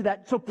calling us into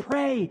that. So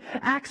pray.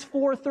 Acts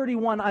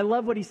 4:31. I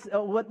love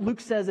what Luke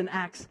says in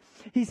Acts.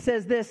 He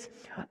says this: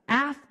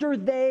 after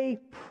they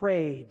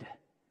prayed,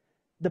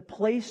 the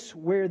place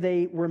where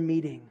they were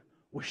meeting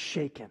was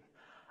shaken.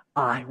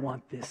 I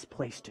want this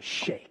place to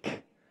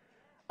shake.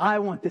 I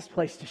want this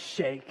place to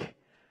shake.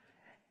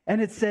 And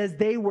it says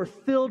they were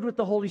filled with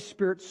the Holy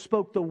Spirit,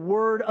 spoke the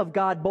word of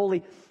God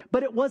boldly.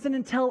 But it wasn't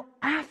until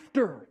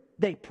after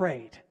they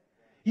prayed.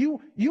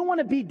 You want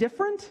to be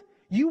different?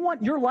 You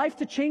want your life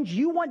to change?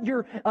 You want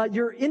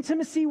your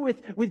intimacy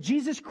with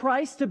Jesus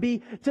Christ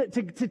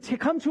to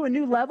come to a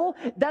new level?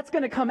 That's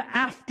going to come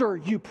after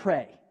you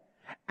pray.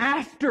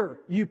 After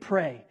you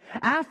pray.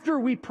 After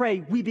we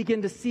pray, we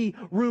begin to see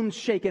rooms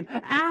shaken.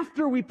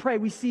 After we pray,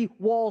 we see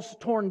walls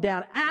torn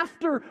down.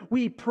 After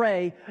we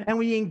pray and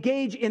we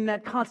engage in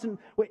that constant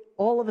way,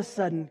 all of a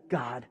sudden,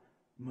 God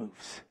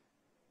moves.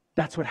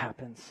 That's what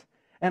happens.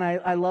 And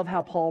I love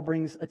how Paul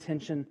brings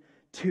attention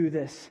to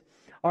this.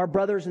 Our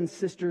brothers and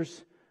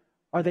sisters,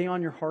 are they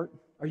on your heart?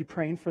 Are you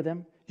praying for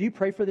them? Do you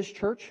pray for this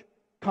church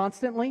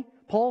constantly?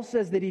 Paul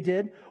says that he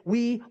did.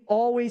 We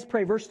always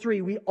pray. Verse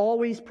 3, we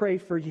always pray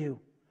for you.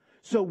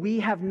 So we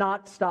have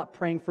not stopped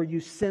praying for you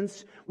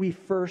since we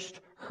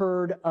first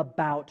heard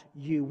about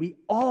you. We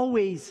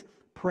always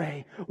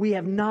pray. We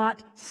have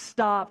not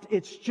stopped.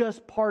 It's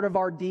just part of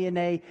our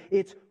DNA.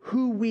 It's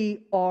who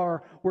we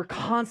are. We're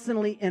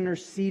constantly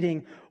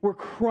interceding. We're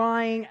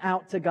crying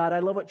out to God. I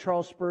love what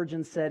Charles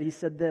Spurgeon said. He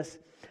said this: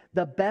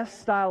 the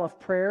best style of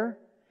prayer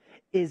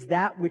is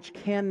that which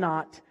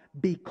cannot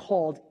be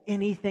called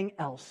anything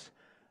else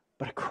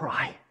but a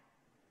cry.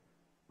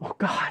 Oh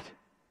God,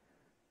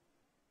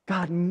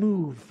 God,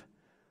 move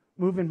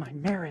in my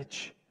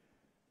marriage,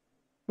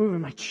 move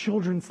in my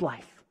children's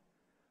life.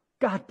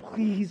 God,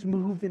 please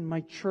move in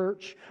my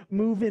church,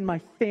 move in my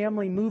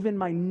family, move in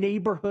my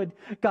neighborhood.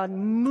 God,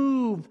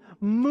 move,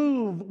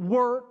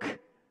 work.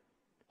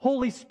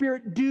 Holy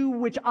Spirit, do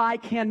which I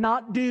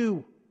cannot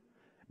do.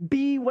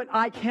 Be what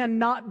I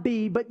cannot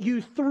be, but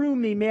you through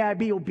me, may I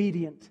be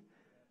obedient.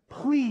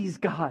 Please,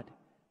 God,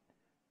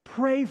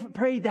 pray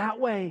that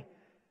way.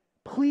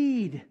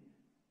 Plead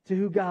to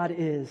who God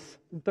is.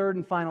 The third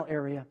and final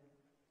area,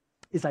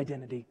 is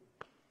identity.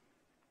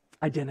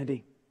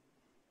 Identity.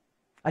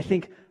 I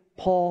think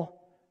Paul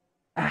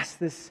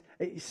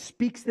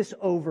speaks this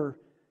over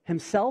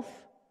himself,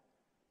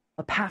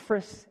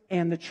 Epaphras,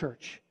 and the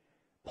church.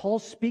 Paul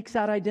speaks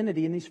out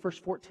identity in these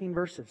first 14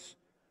 verses.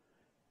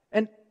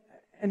 And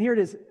here it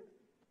is.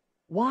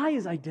 Why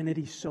is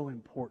identity so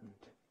important?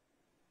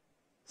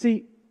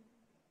 See,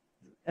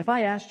 if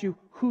I asked you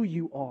who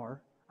you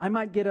are, I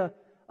might get a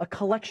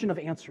collection of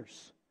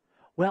answers.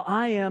 Well,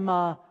 I'm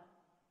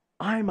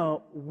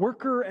a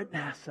worker at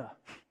NASA.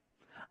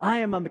 I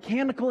am a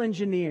mechanical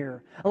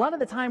engineer. A lot of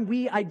the time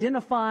we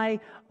identify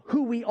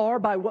who we are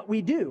by what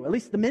we do. At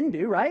least the men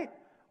do, right?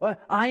 Well,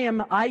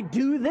 I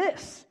do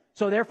this,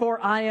 so therefore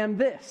I am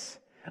this.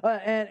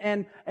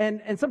 And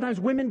sometimes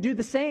women do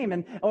the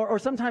same, or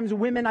sometimes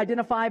women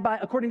identify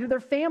according to their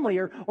family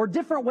or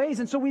different ways.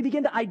 And so we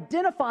begin to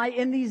identify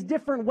in these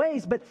different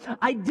ways. But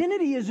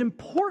identity is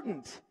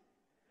important.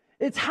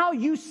 It's how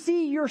you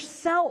see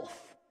yourself.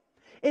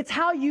 It's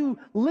how you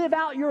live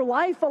out your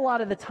life a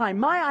lot of the time.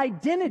 My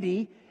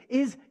identity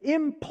is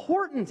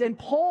important. And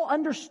Paul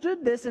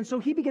understood this, and so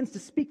he begins to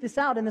speak this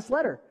out in this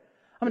letter.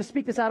 I'm going to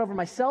speak this out over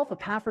myself,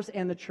 Epaphras,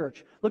 and the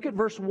church. Look at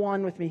verse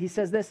 1 with me. He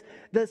says this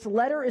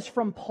letter is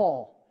from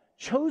Paul,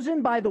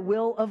 chosen by the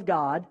will of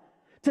God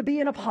to be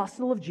an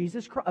apostle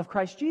of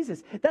Christ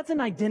Jesus. That's an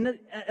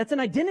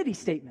identity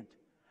statement.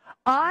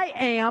 I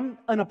am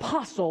an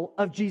apostle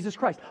of Jesus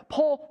Christ.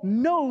 Paul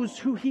knows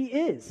who he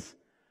is.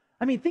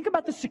 I mean, think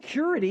about the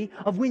security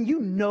of when you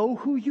know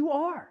who you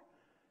are.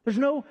 There's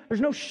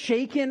no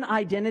shaken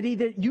identity,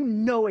 that you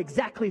know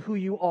exactly who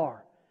you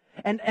are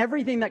and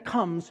everything that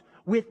comes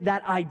with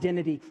that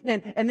identity.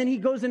 And then he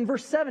goes in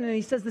verse 7 and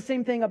he says the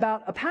same thing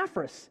about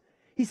Epaphras.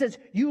 He says,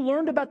 you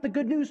learned about the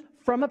good news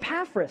from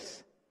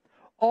Epaphras,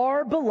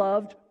 our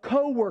beloved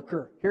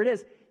co-worker. Here it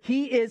is.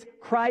 He is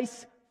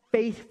Christ's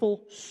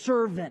faithful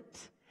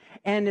servant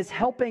and is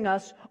helping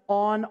us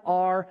on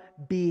our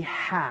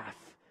behalf.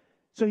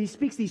 So he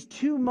speaks these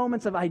two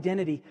moments of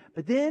identity,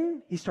 but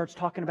then he starts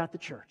talking about the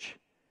church.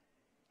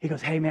 He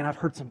goes, hey man, I've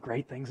heard some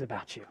great things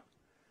about you.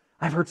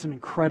 I've heard some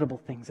incredible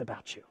things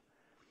about you.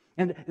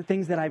 And the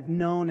things that I've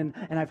known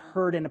and I've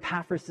heard, and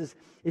Epaphras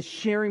is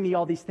sharing me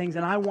all these things,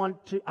 and I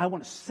want to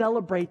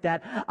celebrate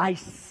that. I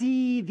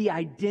see the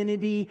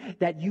identity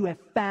that you have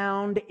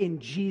found in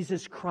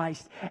Jesus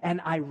Christ,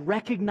 and I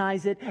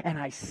recognize it, and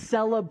I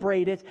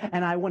celebrate it,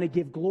 and I want to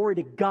give glory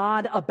to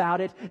God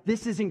about it.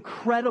 This is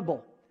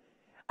incredible.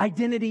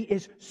 Identity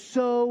is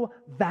so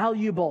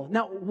valuable.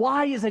 Now,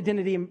 why is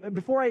identity,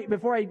 before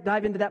I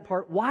dive into that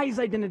part, why is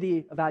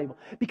identity valuable?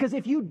 Because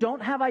if you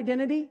don't have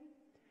identity,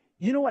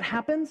 you know what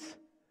happens?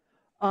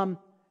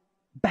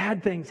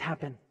 Bad things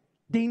happen.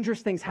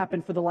 Dangerous things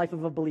happen for the life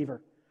of a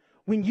believer.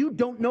 When you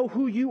don't know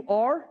who you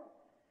are,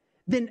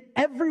 then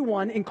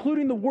everyone,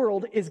 including the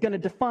world, is going to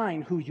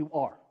define who you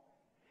are.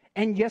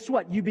 And guess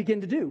what you begin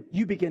to do?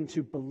 You begin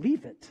to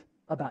believe it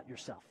about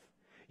yourself.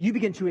 You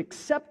begin to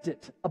accept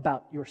it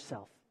about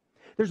yourself.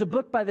 There's a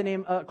book by the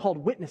name called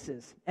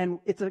Witnesses, and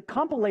it's a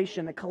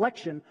compilation, a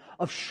collection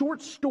of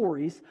short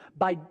stories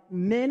by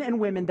men and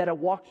women that have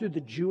walked through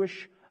the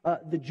Jewish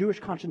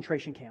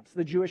concentration camps,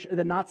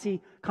 the Nazi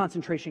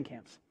concentration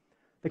camps,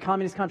 the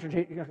communist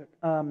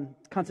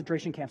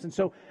concentration camps. And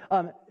so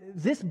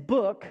this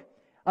book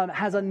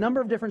has a number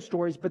of different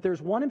stories, but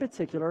there's one in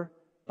particular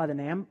by a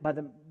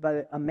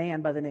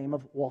man by the name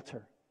of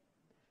Walter.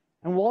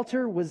 And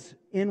Walter was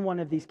in one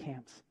of these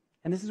camps.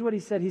 And this is what he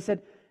said. He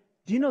said,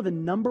 do you know the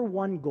number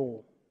one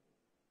goal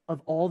of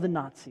all the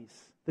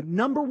Nazis? The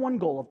number one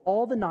goal of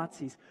all the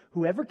Nazis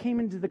who ever came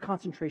into the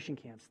concentration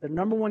camps, their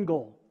number one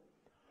goal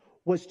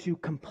was to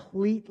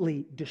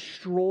completely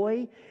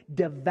destroy,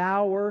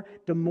 devour,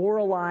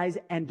 demoralize,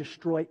 and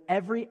destroy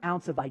every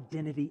ounce of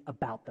identity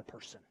about the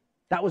person.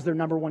 That was their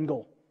number one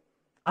goal.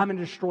 I'm going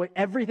to destroy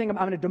everything. I'm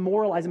going to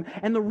demoralize them.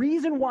 And the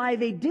reason why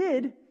they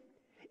did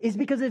is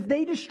because if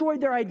they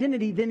destroyed their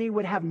identity, then they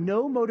would have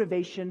no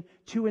motivation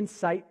to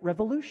incite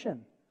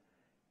revolution.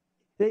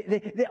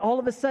 They all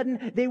of a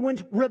sudden, they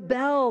would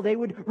rebel. They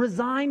would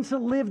resign to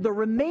live the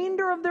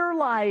remainder of their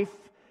life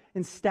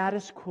in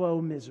status quo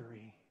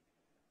misery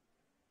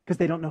because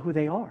they don't know who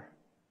they are.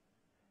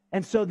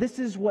 And so this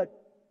is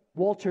what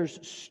Walter's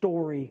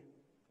story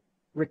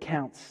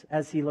recounts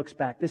as he looks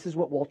back. This is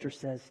what Walter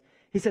says.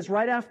 He says,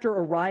 right after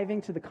arriving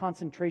to the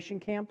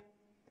concentration camp,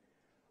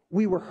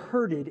 we were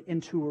herded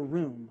into a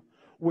room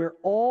where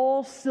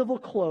all civil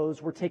clothes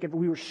were taken.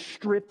 We were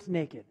stripped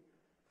naked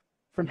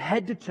from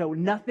head to toe.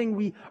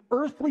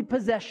 Earthly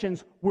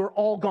possessions were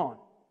all gone.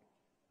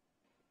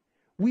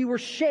 We were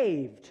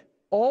shaved.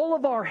 All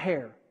of our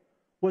hair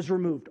was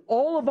removed.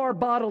 All of our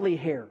bodily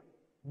hair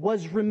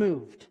was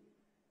removed.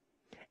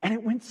 And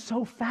it went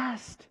so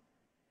fast.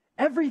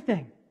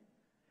 Everything.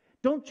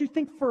 Don't you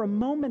think for a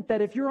moment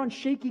that if you're on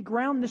shaky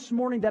ground this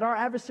morning that our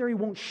adversary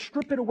won't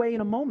strip it away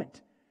in a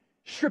moment?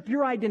 Strip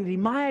your identity,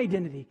 my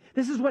identity.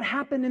 This is what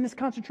happened in this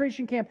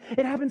concentration camp.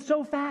 It happened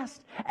so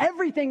fast.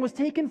 Everything was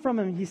taken from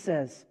him, he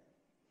says.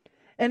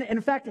 And in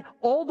fact,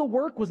 all the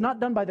work was not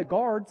done by the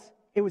guards.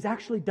 it was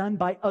actually done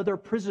by other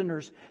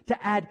prisoners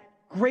to add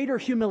greater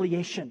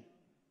humiliation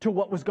to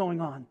what was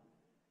going on.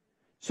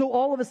 So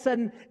all of a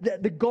sudden,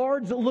 the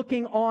guards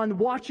looking on,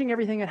 watching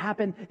everything that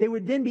happened, they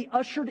would then be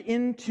ushered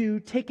into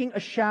taking a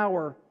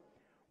shower,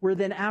 where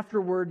then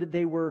afterward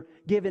they were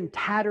given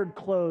tattered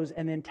clothes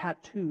and then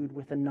tattooed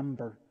with a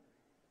number.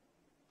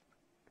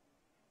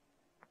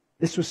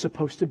 This was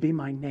supposed to be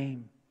my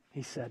name,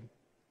 he said.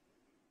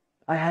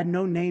 I had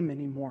no name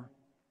anymore.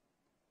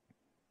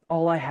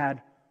 All I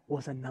had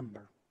was a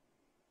number.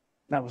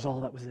 That was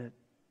all that was it.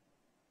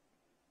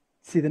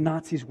 See, the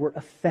Nazis were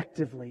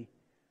effective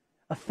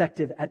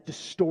at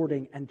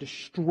distorting and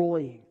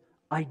destroying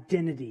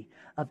identity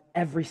of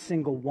every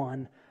single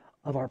one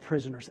of our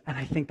prisoners. And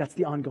I think that's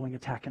the ongoing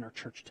attack in our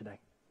church today.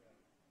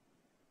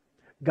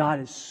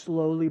 Satan is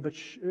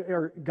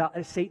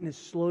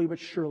slowly but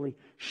surely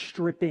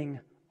stripping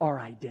our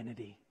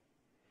identity.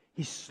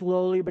 He's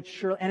slowly but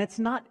surely, and it's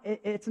not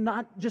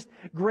just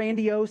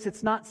grandiose.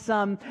 It's not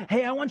some,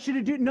 hey, I want you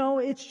to do. No,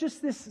 it's just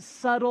this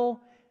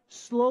subtle,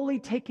 slowly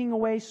taking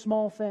away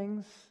small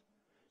things,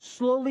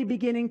 slowly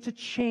beginning to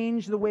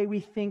change the way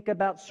we think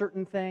about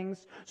certain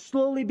things,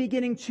 slowly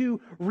beginning to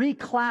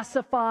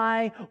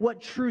reclassify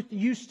what truth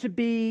used to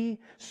be,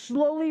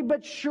 slowly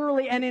but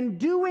surely. And in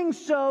doing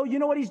so, you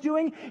know what he's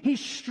doing? He's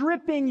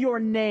stripping your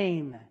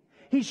name.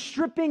 He's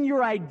stripping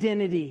your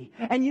identity.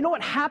 And you know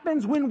what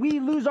happens when we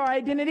lose our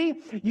identity?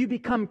 You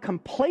become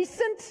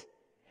complacent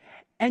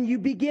and you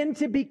begin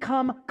to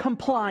become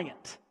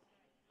compliant.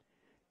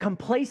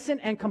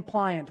 Complacent and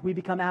compliant. We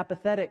become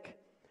apathetic.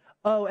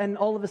 Oh, and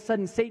all of a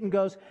sudden Satan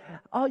goes,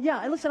 oh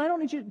yeah, listen, I don't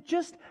need you.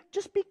 Just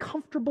be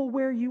comfortable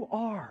where you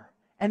are.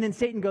 And then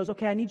Satan goes,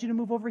 okay, I need you to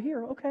move over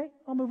here. Okay,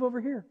 I'll move over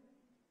here.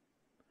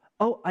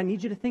 Oh, I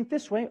need you to think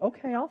this way.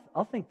 Okay,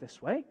 I'll think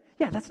this way.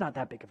 Yeah, that's not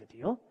that big of a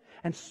deal.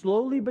 And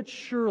slowly but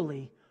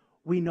surely,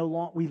 we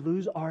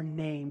lose our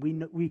name.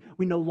 We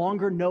no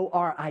longer know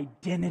our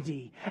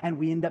identity, and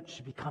we end up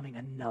just becoming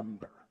a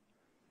number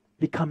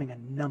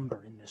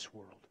in this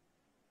world.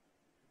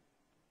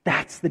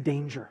 That's the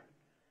danger.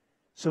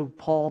 So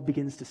Paul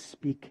begins to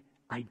speak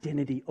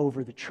identity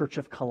over the church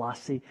of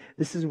Colossae.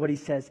 This is what he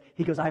says.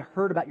 He goes, I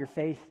heard about your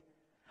faith.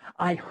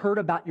 I heard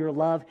about your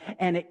love,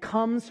 and it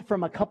comes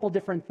from a couple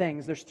different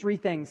things. There's three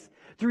things,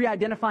 three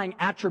identifying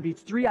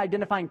attributes, three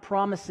identifying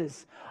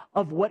promises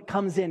of what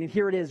comes in. And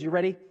here it is. You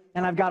ready?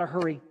 And I've got to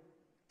hurry.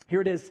 Here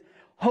it is.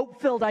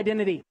 Hope-filled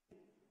identity.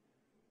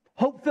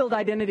 Hope-filled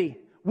identity.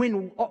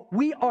 When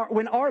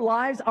our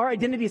lives, our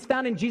identity is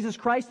found in Jesus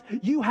Christ,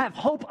 you have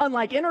hope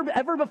unlike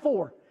ever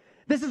before.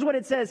 This is what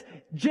it says.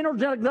 General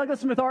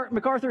Douglas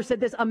MacArthur said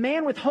this: a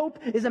man with hope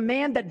is a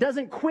man that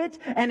doesn't quit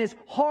and is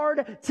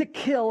hard to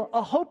kill.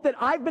 A hope that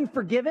I've been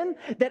forgiven,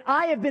 that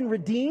I have been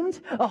redeemed.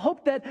 A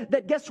hope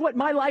that guess what?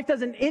 My life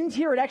doesn't end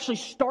here. It actually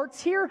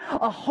starts here.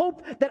 A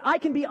hope that I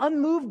can be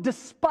unmoved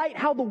despite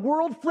how the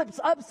world flips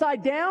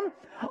upside down.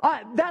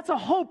 That's a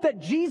hope that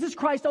Jesus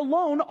Christ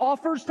alone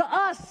offers to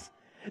us.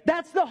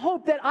 That's the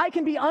hope that I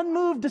can be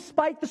unmoved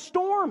despite the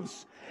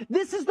storms.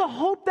 This is the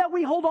hope that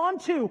we hold on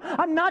to.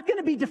 I'm not going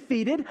to be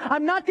defeated.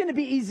 I'm not going to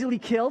be easily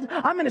killed.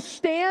 I'm going to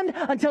stand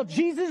until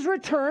Jesus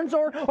returns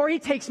or he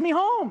takes me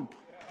home.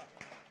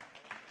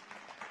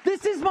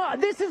 This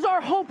is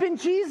our hope in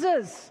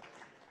Jesus.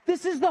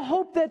 This is the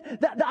hope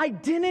that the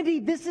identity,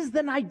 this is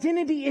an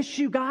identity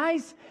issue,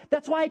 guys.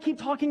 That's why I keep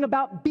talking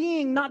about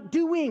being, not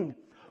doing.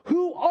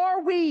 Who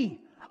are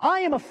we?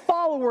 I am a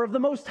follower of the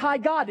Most High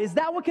God. Is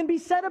that what can be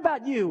said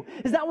about you?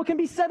 Is that what can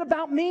be said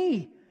about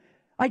me?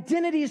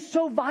 Identity is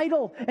so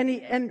vital.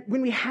 And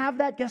when we have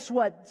that, guess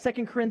what?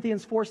 2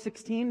 Corinthians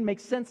 4:16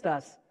 makes sense to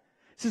us.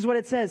 This is what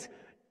it says.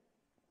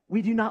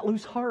 We do not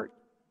lose heart.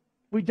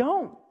 We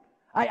don't.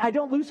 I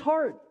don't lose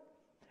heart.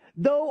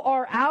 Though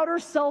our outer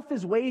self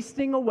is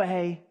wasting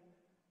away,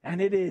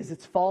 and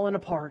it's fallen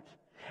apart,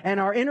 and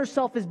our inner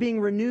self is being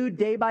renewed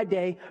day by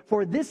day,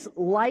 for this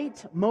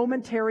light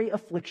momentary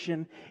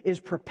affliction is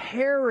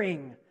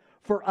preparing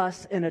for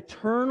us an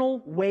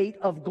eternal weight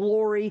of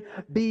glory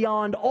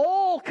beyond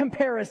all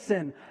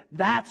comparison.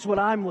 That's what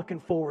I'm looking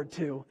forward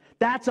to.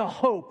 That's a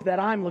hope that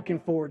I'm looking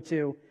forward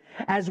to.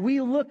 As we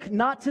look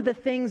not to the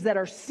things that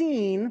are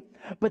seen,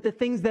 but the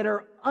things that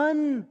are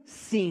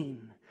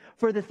unseen.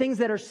 For the things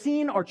that are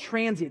seen are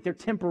transient, they're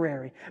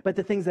temporary. But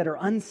the things that are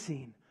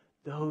unseen,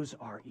 those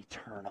are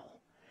eternal.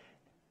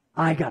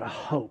 I got a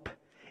hope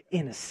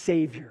in a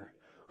Savior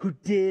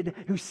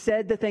who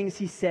said the things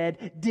he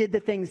said, did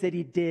the things that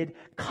he did,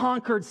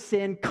 conquered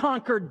sin,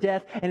 conquered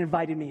death, and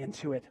invited me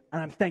into it.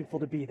 And I'm thankful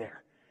to be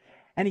there.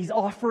 And he's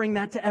offering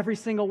that to every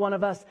single one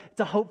of us. It's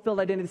a hope-filled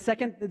identity.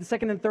 The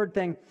second and third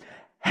thing,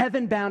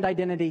 heaven-bound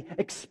identity,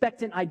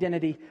 expectant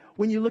identity.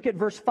 When you look at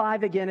verse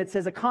 5 again, it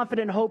says a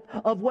confident hope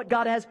of what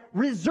God has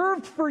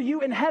reserved for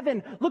you in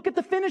heaven. Look at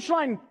the finish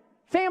line,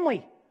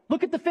 family.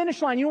 Look at the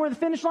finish line. You know where the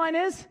finish line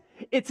is?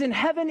 It's in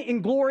heaven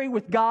in glory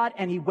with God,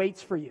 and he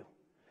waits for you.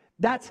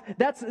 That's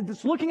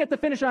looking at the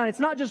finish line. It's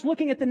not just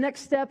looking at the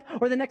next step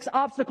or the next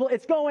obstacle.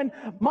 It's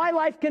my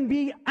life can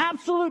be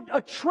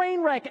a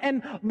train wreck,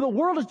 and the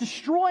world is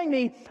destroying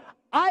me.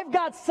 I've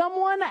got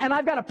someone and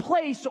I've got a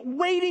place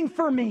waiting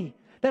for me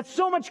that's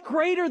so much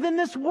greater than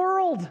this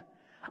world.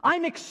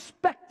 I'm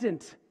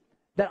expectant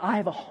that I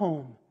have a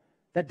home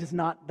that does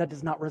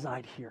not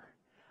reside here.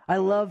 I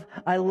love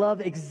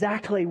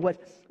exactly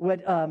what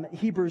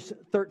Hebrews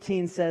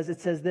 13 says. It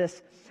says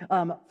this,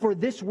 for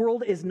this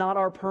world is not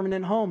our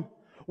permanent home.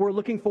 We're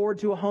looking forward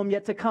to a home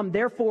yet to come.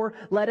 Therefore,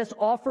 let us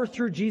offer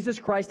through Jesus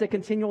Christ a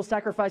continual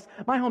sacrifice.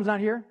 My home's not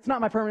here. It's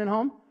not my permanent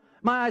home.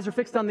 My eyes are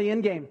fixed on the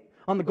end game,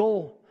 on the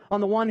goal, on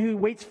the one who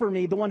waits for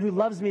me, the one who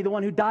loves me, the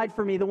one who died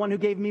for me, the one who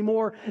gave me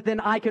more than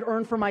I could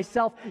earn for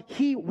myself.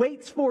 He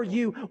waits for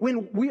you.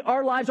 When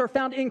our lives are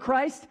found in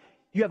Christ,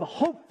 you have a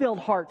hope-filled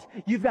heart.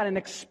 You've got an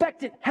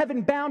expectant,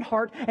 heaven-bound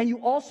heart, and you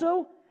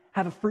also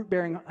have a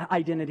fruit-bearing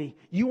identity.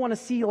 You want to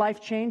see life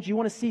change? You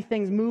want to see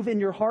things move in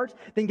your heart?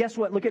 Then guess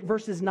what? Look at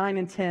verses 9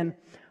 and 10.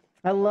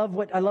 I love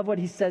what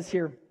he says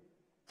here.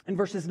 In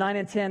verses 9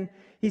 and 10,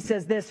 he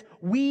says this,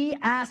 we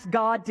ask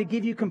God to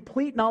give you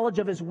complete knowledge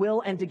of his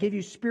will and to give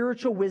you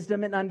spiritual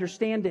wisdom and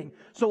understanding.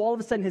 So all of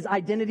a sudden his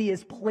identity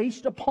is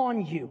placed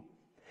upon you.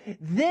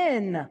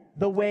 Then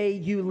the way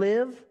you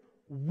live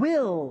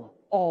will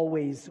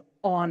always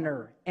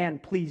honor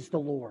and please the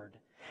Lord.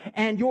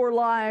 And your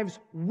lives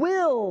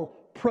will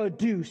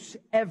produce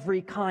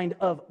every kind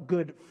of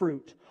good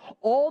fruit.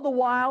 All the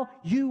while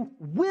you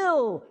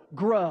will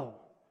grow.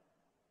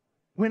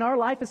 When our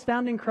life is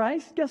found in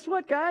Christ, guess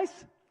what, guys?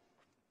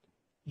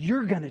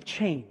 You're going to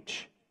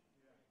change.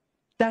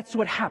 That's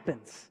what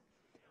happens.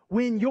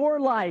 When your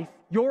life,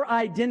 your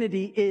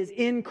identity is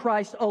in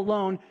Christ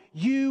alone,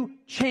 you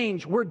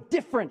change. We're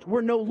different.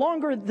 We're no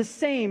longer the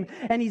same.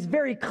 And he's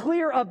very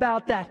clear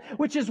about that,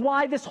 which is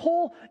why this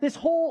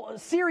whole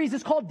series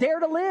is called Dare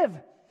to Live.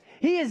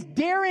 He is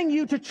daring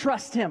you to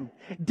trust him,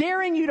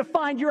 daring you to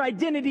find your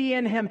identity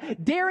in him,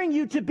 daring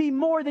you to be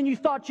more than you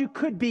thought you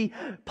could be.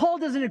 Paul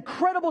does an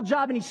incredible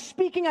job, and he's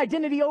speaking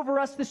identity over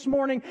us this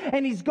morning,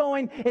 and he's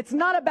going, it's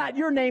not about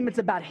your name, it's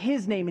about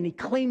his name, and he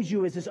claims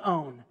you as his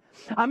own.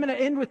 I'm going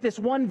to end with this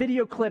one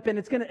video clip, and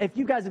if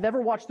you guys have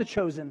ever watched The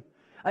Chosen,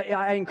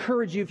 I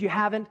encourage you, if you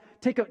haven't,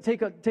 take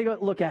a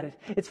look at it.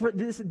 It's for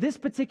this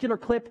particular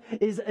clip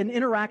is an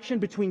interaction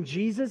between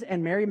Jesus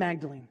and Mary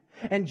Magdalene.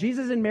 And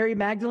Jesus and Mary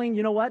Magdalene,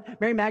 you know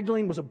what? Mary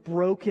Magdalene was a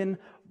broken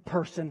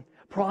person,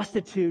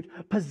 prostitute,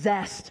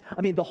 possessed. I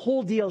mean, the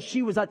whole deal.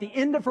 She was at the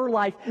end of her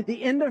life,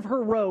 the end of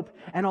her rope,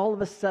 and all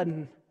of a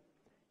sudden,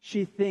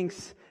 she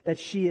thinks that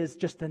she is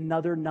just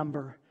another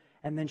number,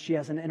 and then she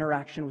has an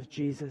interaction with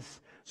Jesus.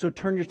 So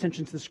turn your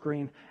attention to the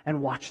screen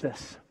and watch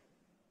this.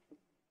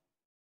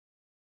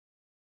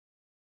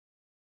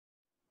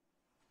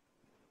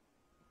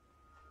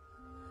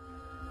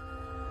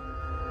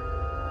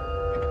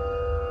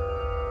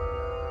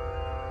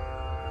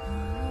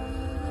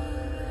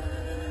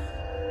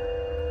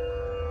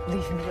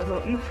 Leave me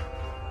alone.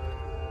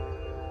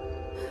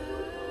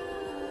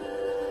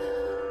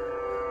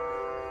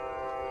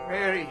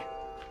 Mary.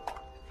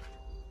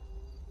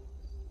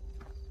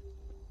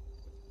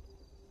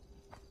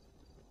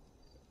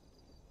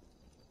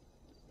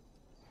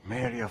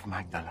 Mary of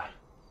Magdala.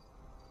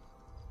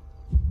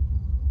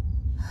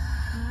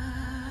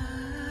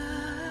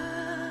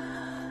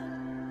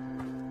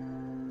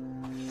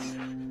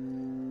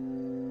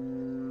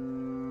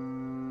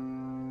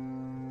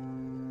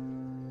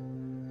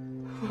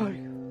 Who are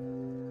you?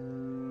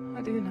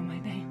 How do you know my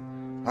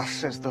name? Thus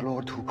says the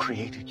Lord who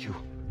created you,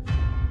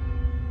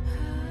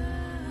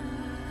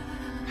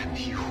 and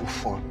he who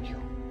formed you.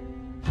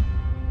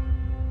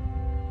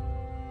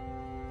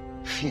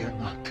 Fear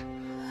not,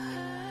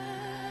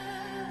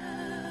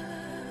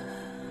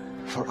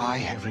 for I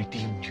have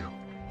redeemed you.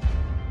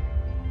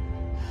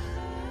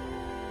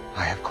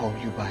 I have called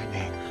you by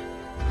name.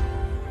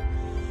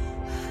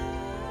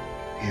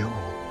 You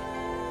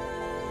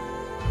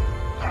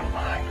are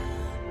mine.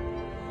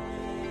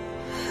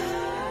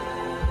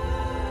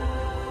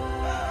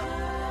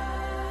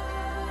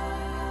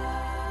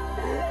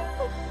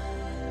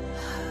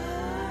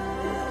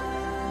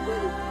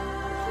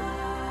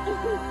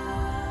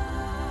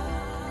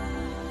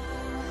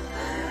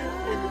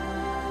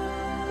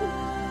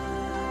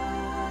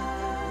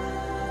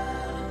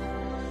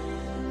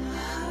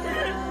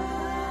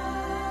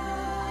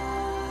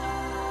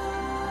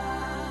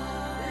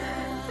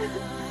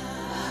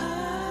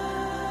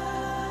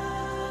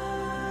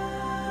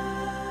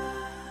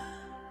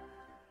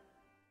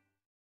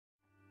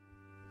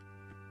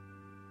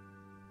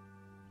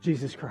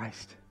 Jesus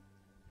Christ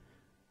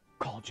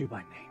called you by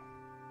name.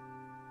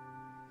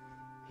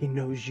 He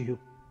knows you.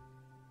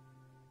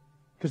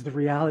 Because the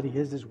reality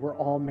is we're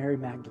all Mary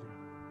Magdalene.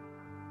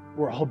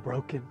 We're all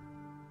broken.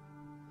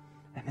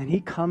 And then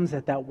he comes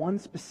at that one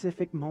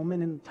specific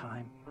moment in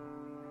time,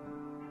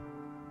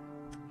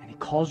 and he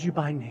calls you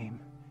by name,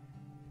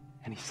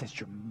 and he says,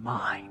 you're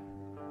mine.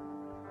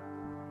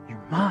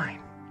 You're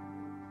mine.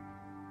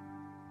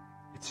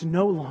 It's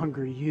no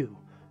longer you,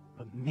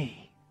 but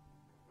me.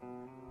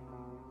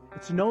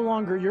 It's no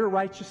longer your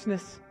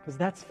righteousness, because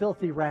that's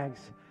filthy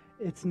rags.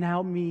 It's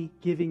now me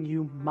giving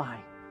you my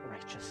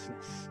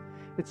righteousness.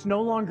 It's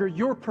no longer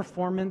your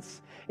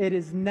performance. It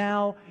is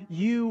now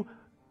you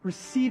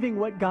receiving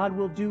what God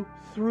will do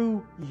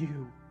through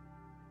you.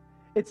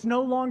 It's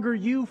no longer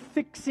you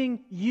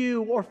fixing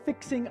you or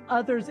fixing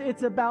others.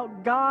 It's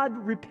about God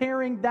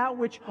repairing that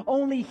which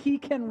only He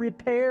can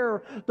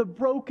repair, the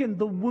broken,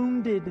 the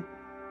wounded.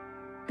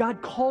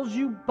 God calls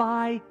you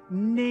by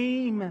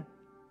name.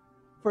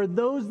 For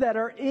those that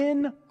are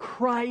in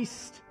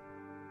Christ,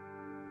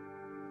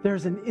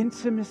 there's an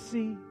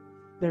intimacy,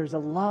 there's a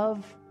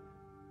love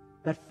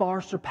that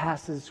far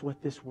surpasses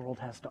what this world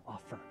has to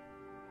offer.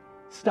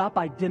 Stop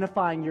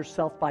identifying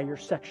yourself by your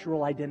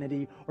sexual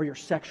identity or your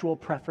sexual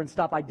preference.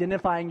 Stop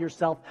identifying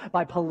yourself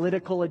by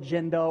political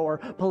agenda or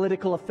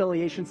political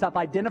affiliation. Stop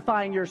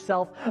identifying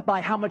yourself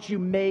by how much you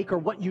make or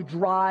what you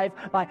drive,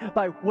 by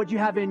what you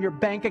have in your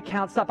bank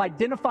account. Stop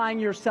identifying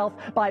yourself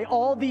by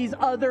all these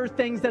other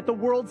things that the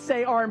world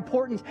say are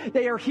important.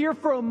 They are here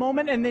for a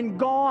moment and then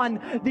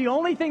gone. The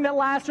only thing that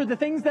lasts are the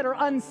things that are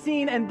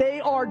unseen, and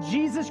they are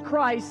Jesus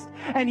Christ.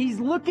 And He's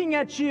looking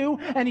at you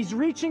and He's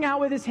reaching out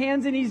with His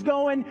hands and He's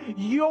going,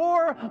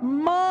 "You're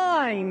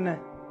mine.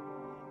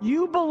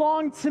 You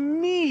belong to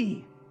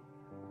me.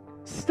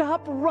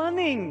 Stop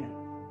running.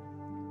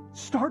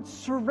 Start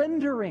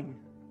surrendering.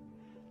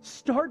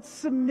 Start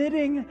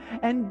submitting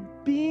and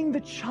being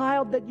the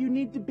child that you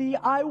need to be.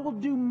 I will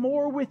do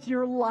more with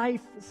your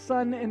life,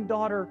 son and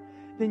daughter,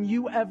 than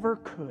you ever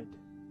could."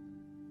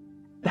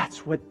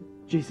 That's what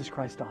Jesus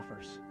Christ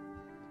offers.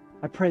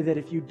 I pray that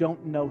if you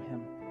don't know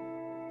Him,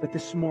 that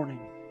this morning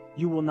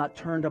you will not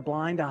turn a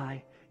blind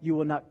eye. You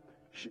will not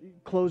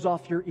close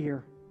off your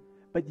ear,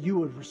 but you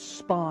would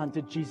respond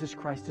to Jesus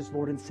Christ as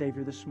Lord and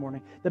Savior this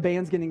morning. The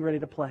band's getting ready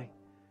to play.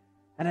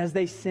 And as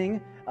they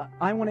sing,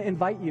 I want to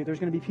invite you.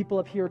 There's going to be people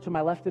up here to my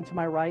left and to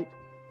my right.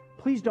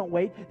 Please don't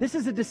wait. This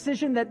is a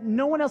decision that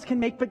no one else can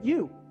make but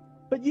you.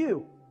 But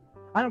you.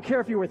 I don't care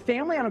if you're with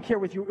family. I don't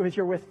care if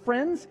you're with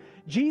friends.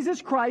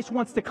 Jesus Christ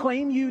wants to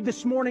claim you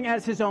this morning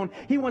as His own.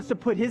 He wants to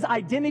put His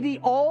identity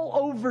all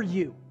over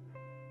you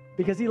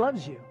because He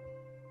loves you.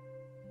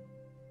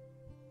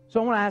 So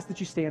I want to ask that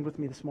you stand with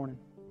me this morning.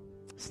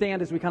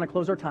 Stand as we kind of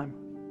close our time.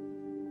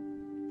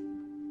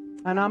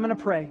 And I'm going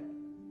to pray.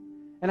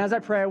 And as I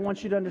pray, I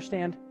want you to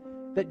understand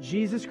that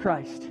Jesus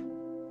Christ,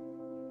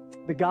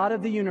 the God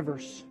of the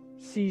universe,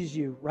 sees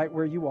you right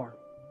where you are.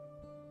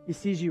 He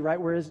sees you right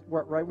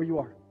where you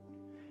are.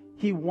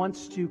 He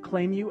wants to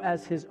claim you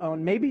as His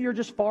own. Maybe you're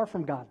just far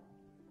from God.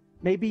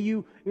 Maybe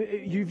you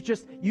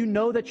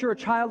know that you're a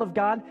child of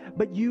God,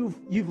 but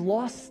you've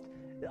lost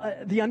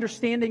the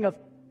understanding of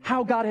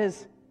how God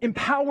has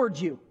empowered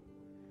you.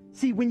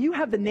 See, when you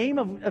have the name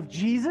of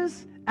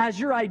Jesus as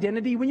your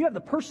identity, when you have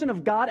the person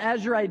of God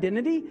as your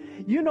identity,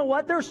 you know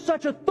what? There's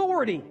such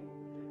authority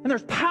and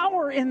there's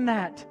power in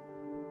that.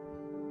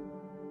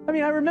 I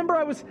mean, I remember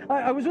I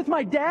was with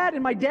my dad,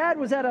 and my dad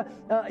was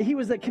he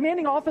was the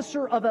commanding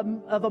officer of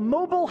a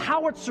mobile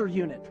howitzer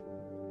unit.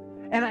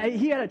 And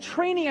he had a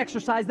training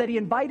exercise that he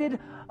invited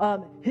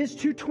his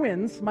two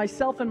twins,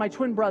 myself and my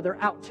twin brother,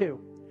 out to.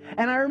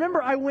 And I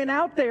remember I went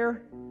out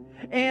there,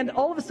 and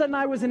all of a sudden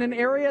I was in an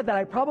area that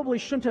I probably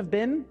shouldn't have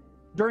been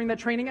during that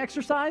training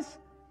exercise.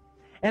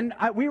 And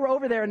we were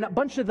over there, and a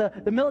bunch of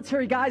the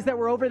military guys that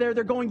were over there,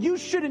 they're going, "You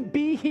shouldn't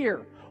be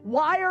here.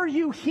 Why are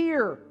you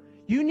here?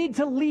 You need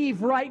to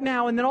leave right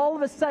now." And then all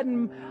of a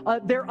sudden,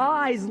 their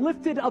eyes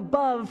lifted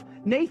above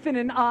Nathan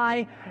and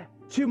I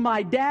to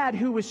my dad,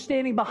 who was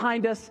standing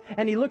behind us,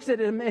 and he looks at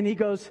him and he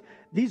goes,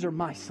 "These are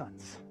my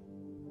sons."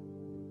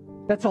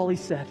 That's all he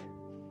said.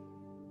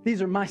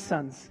 "These are my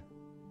sons."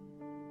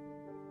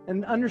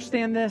 And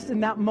understand this, in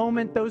that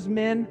moment, those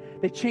men,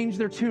 they changed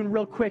their tune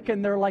real quick,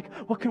 and they're like,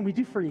 "What can we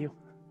do for you?"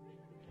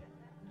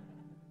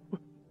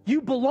 You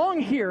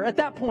belong here at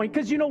that point,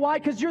 because you know why?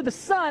 Because you're the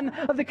son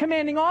of the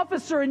commanding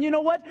officer, and you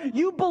know what?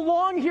 You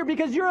belong here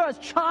because you're a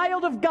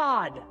child of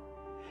God.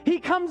 He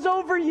comes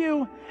over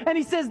you, and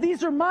He says,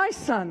 "These are my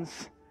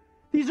sons.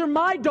 These are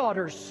my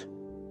daughters.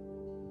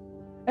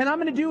 And I'm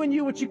going to do in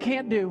you what you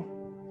can't do."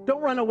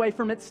 Don't run away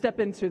from it. Step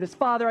into this.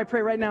 Father, I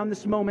pray right now in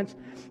this moment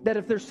that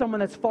if there's someone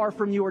that's far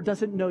from you or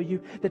doesn't know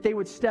you, that they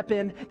would step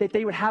in, that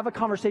they would have a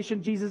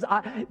conversation, Jesus,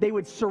 they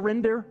would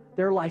surrender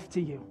their life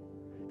to you.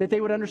 That they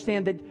would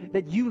understand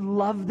that you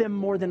love them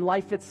more than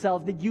life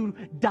itself, that you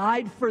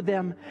died for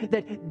them,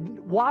 that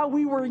while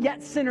we were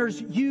yet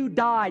sinners, you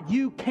died,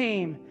 you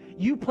came,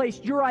 you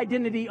placed your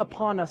identity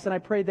upon us. And I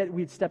pray that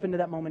we'd step into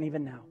that moment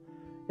even now.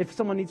 If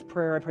someone needs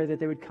prayer, I pray that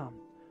they would come.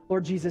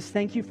 Lord Jesus,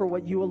 thank you for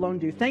what you alone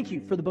do. Thank you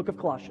for the book of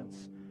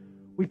Colossians.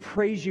 We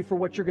praise you for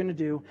what you're going to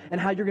do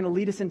and how you're going to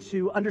lead us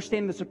into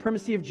understanding the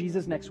supremacy of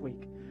Jesus next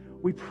week.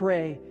 We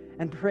pray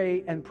and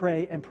pray and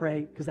pray and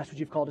pray because that's what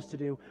you've called us to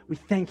do. We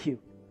thank you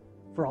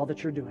for all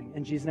that you're doing.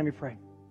 In Jesus' name we pray.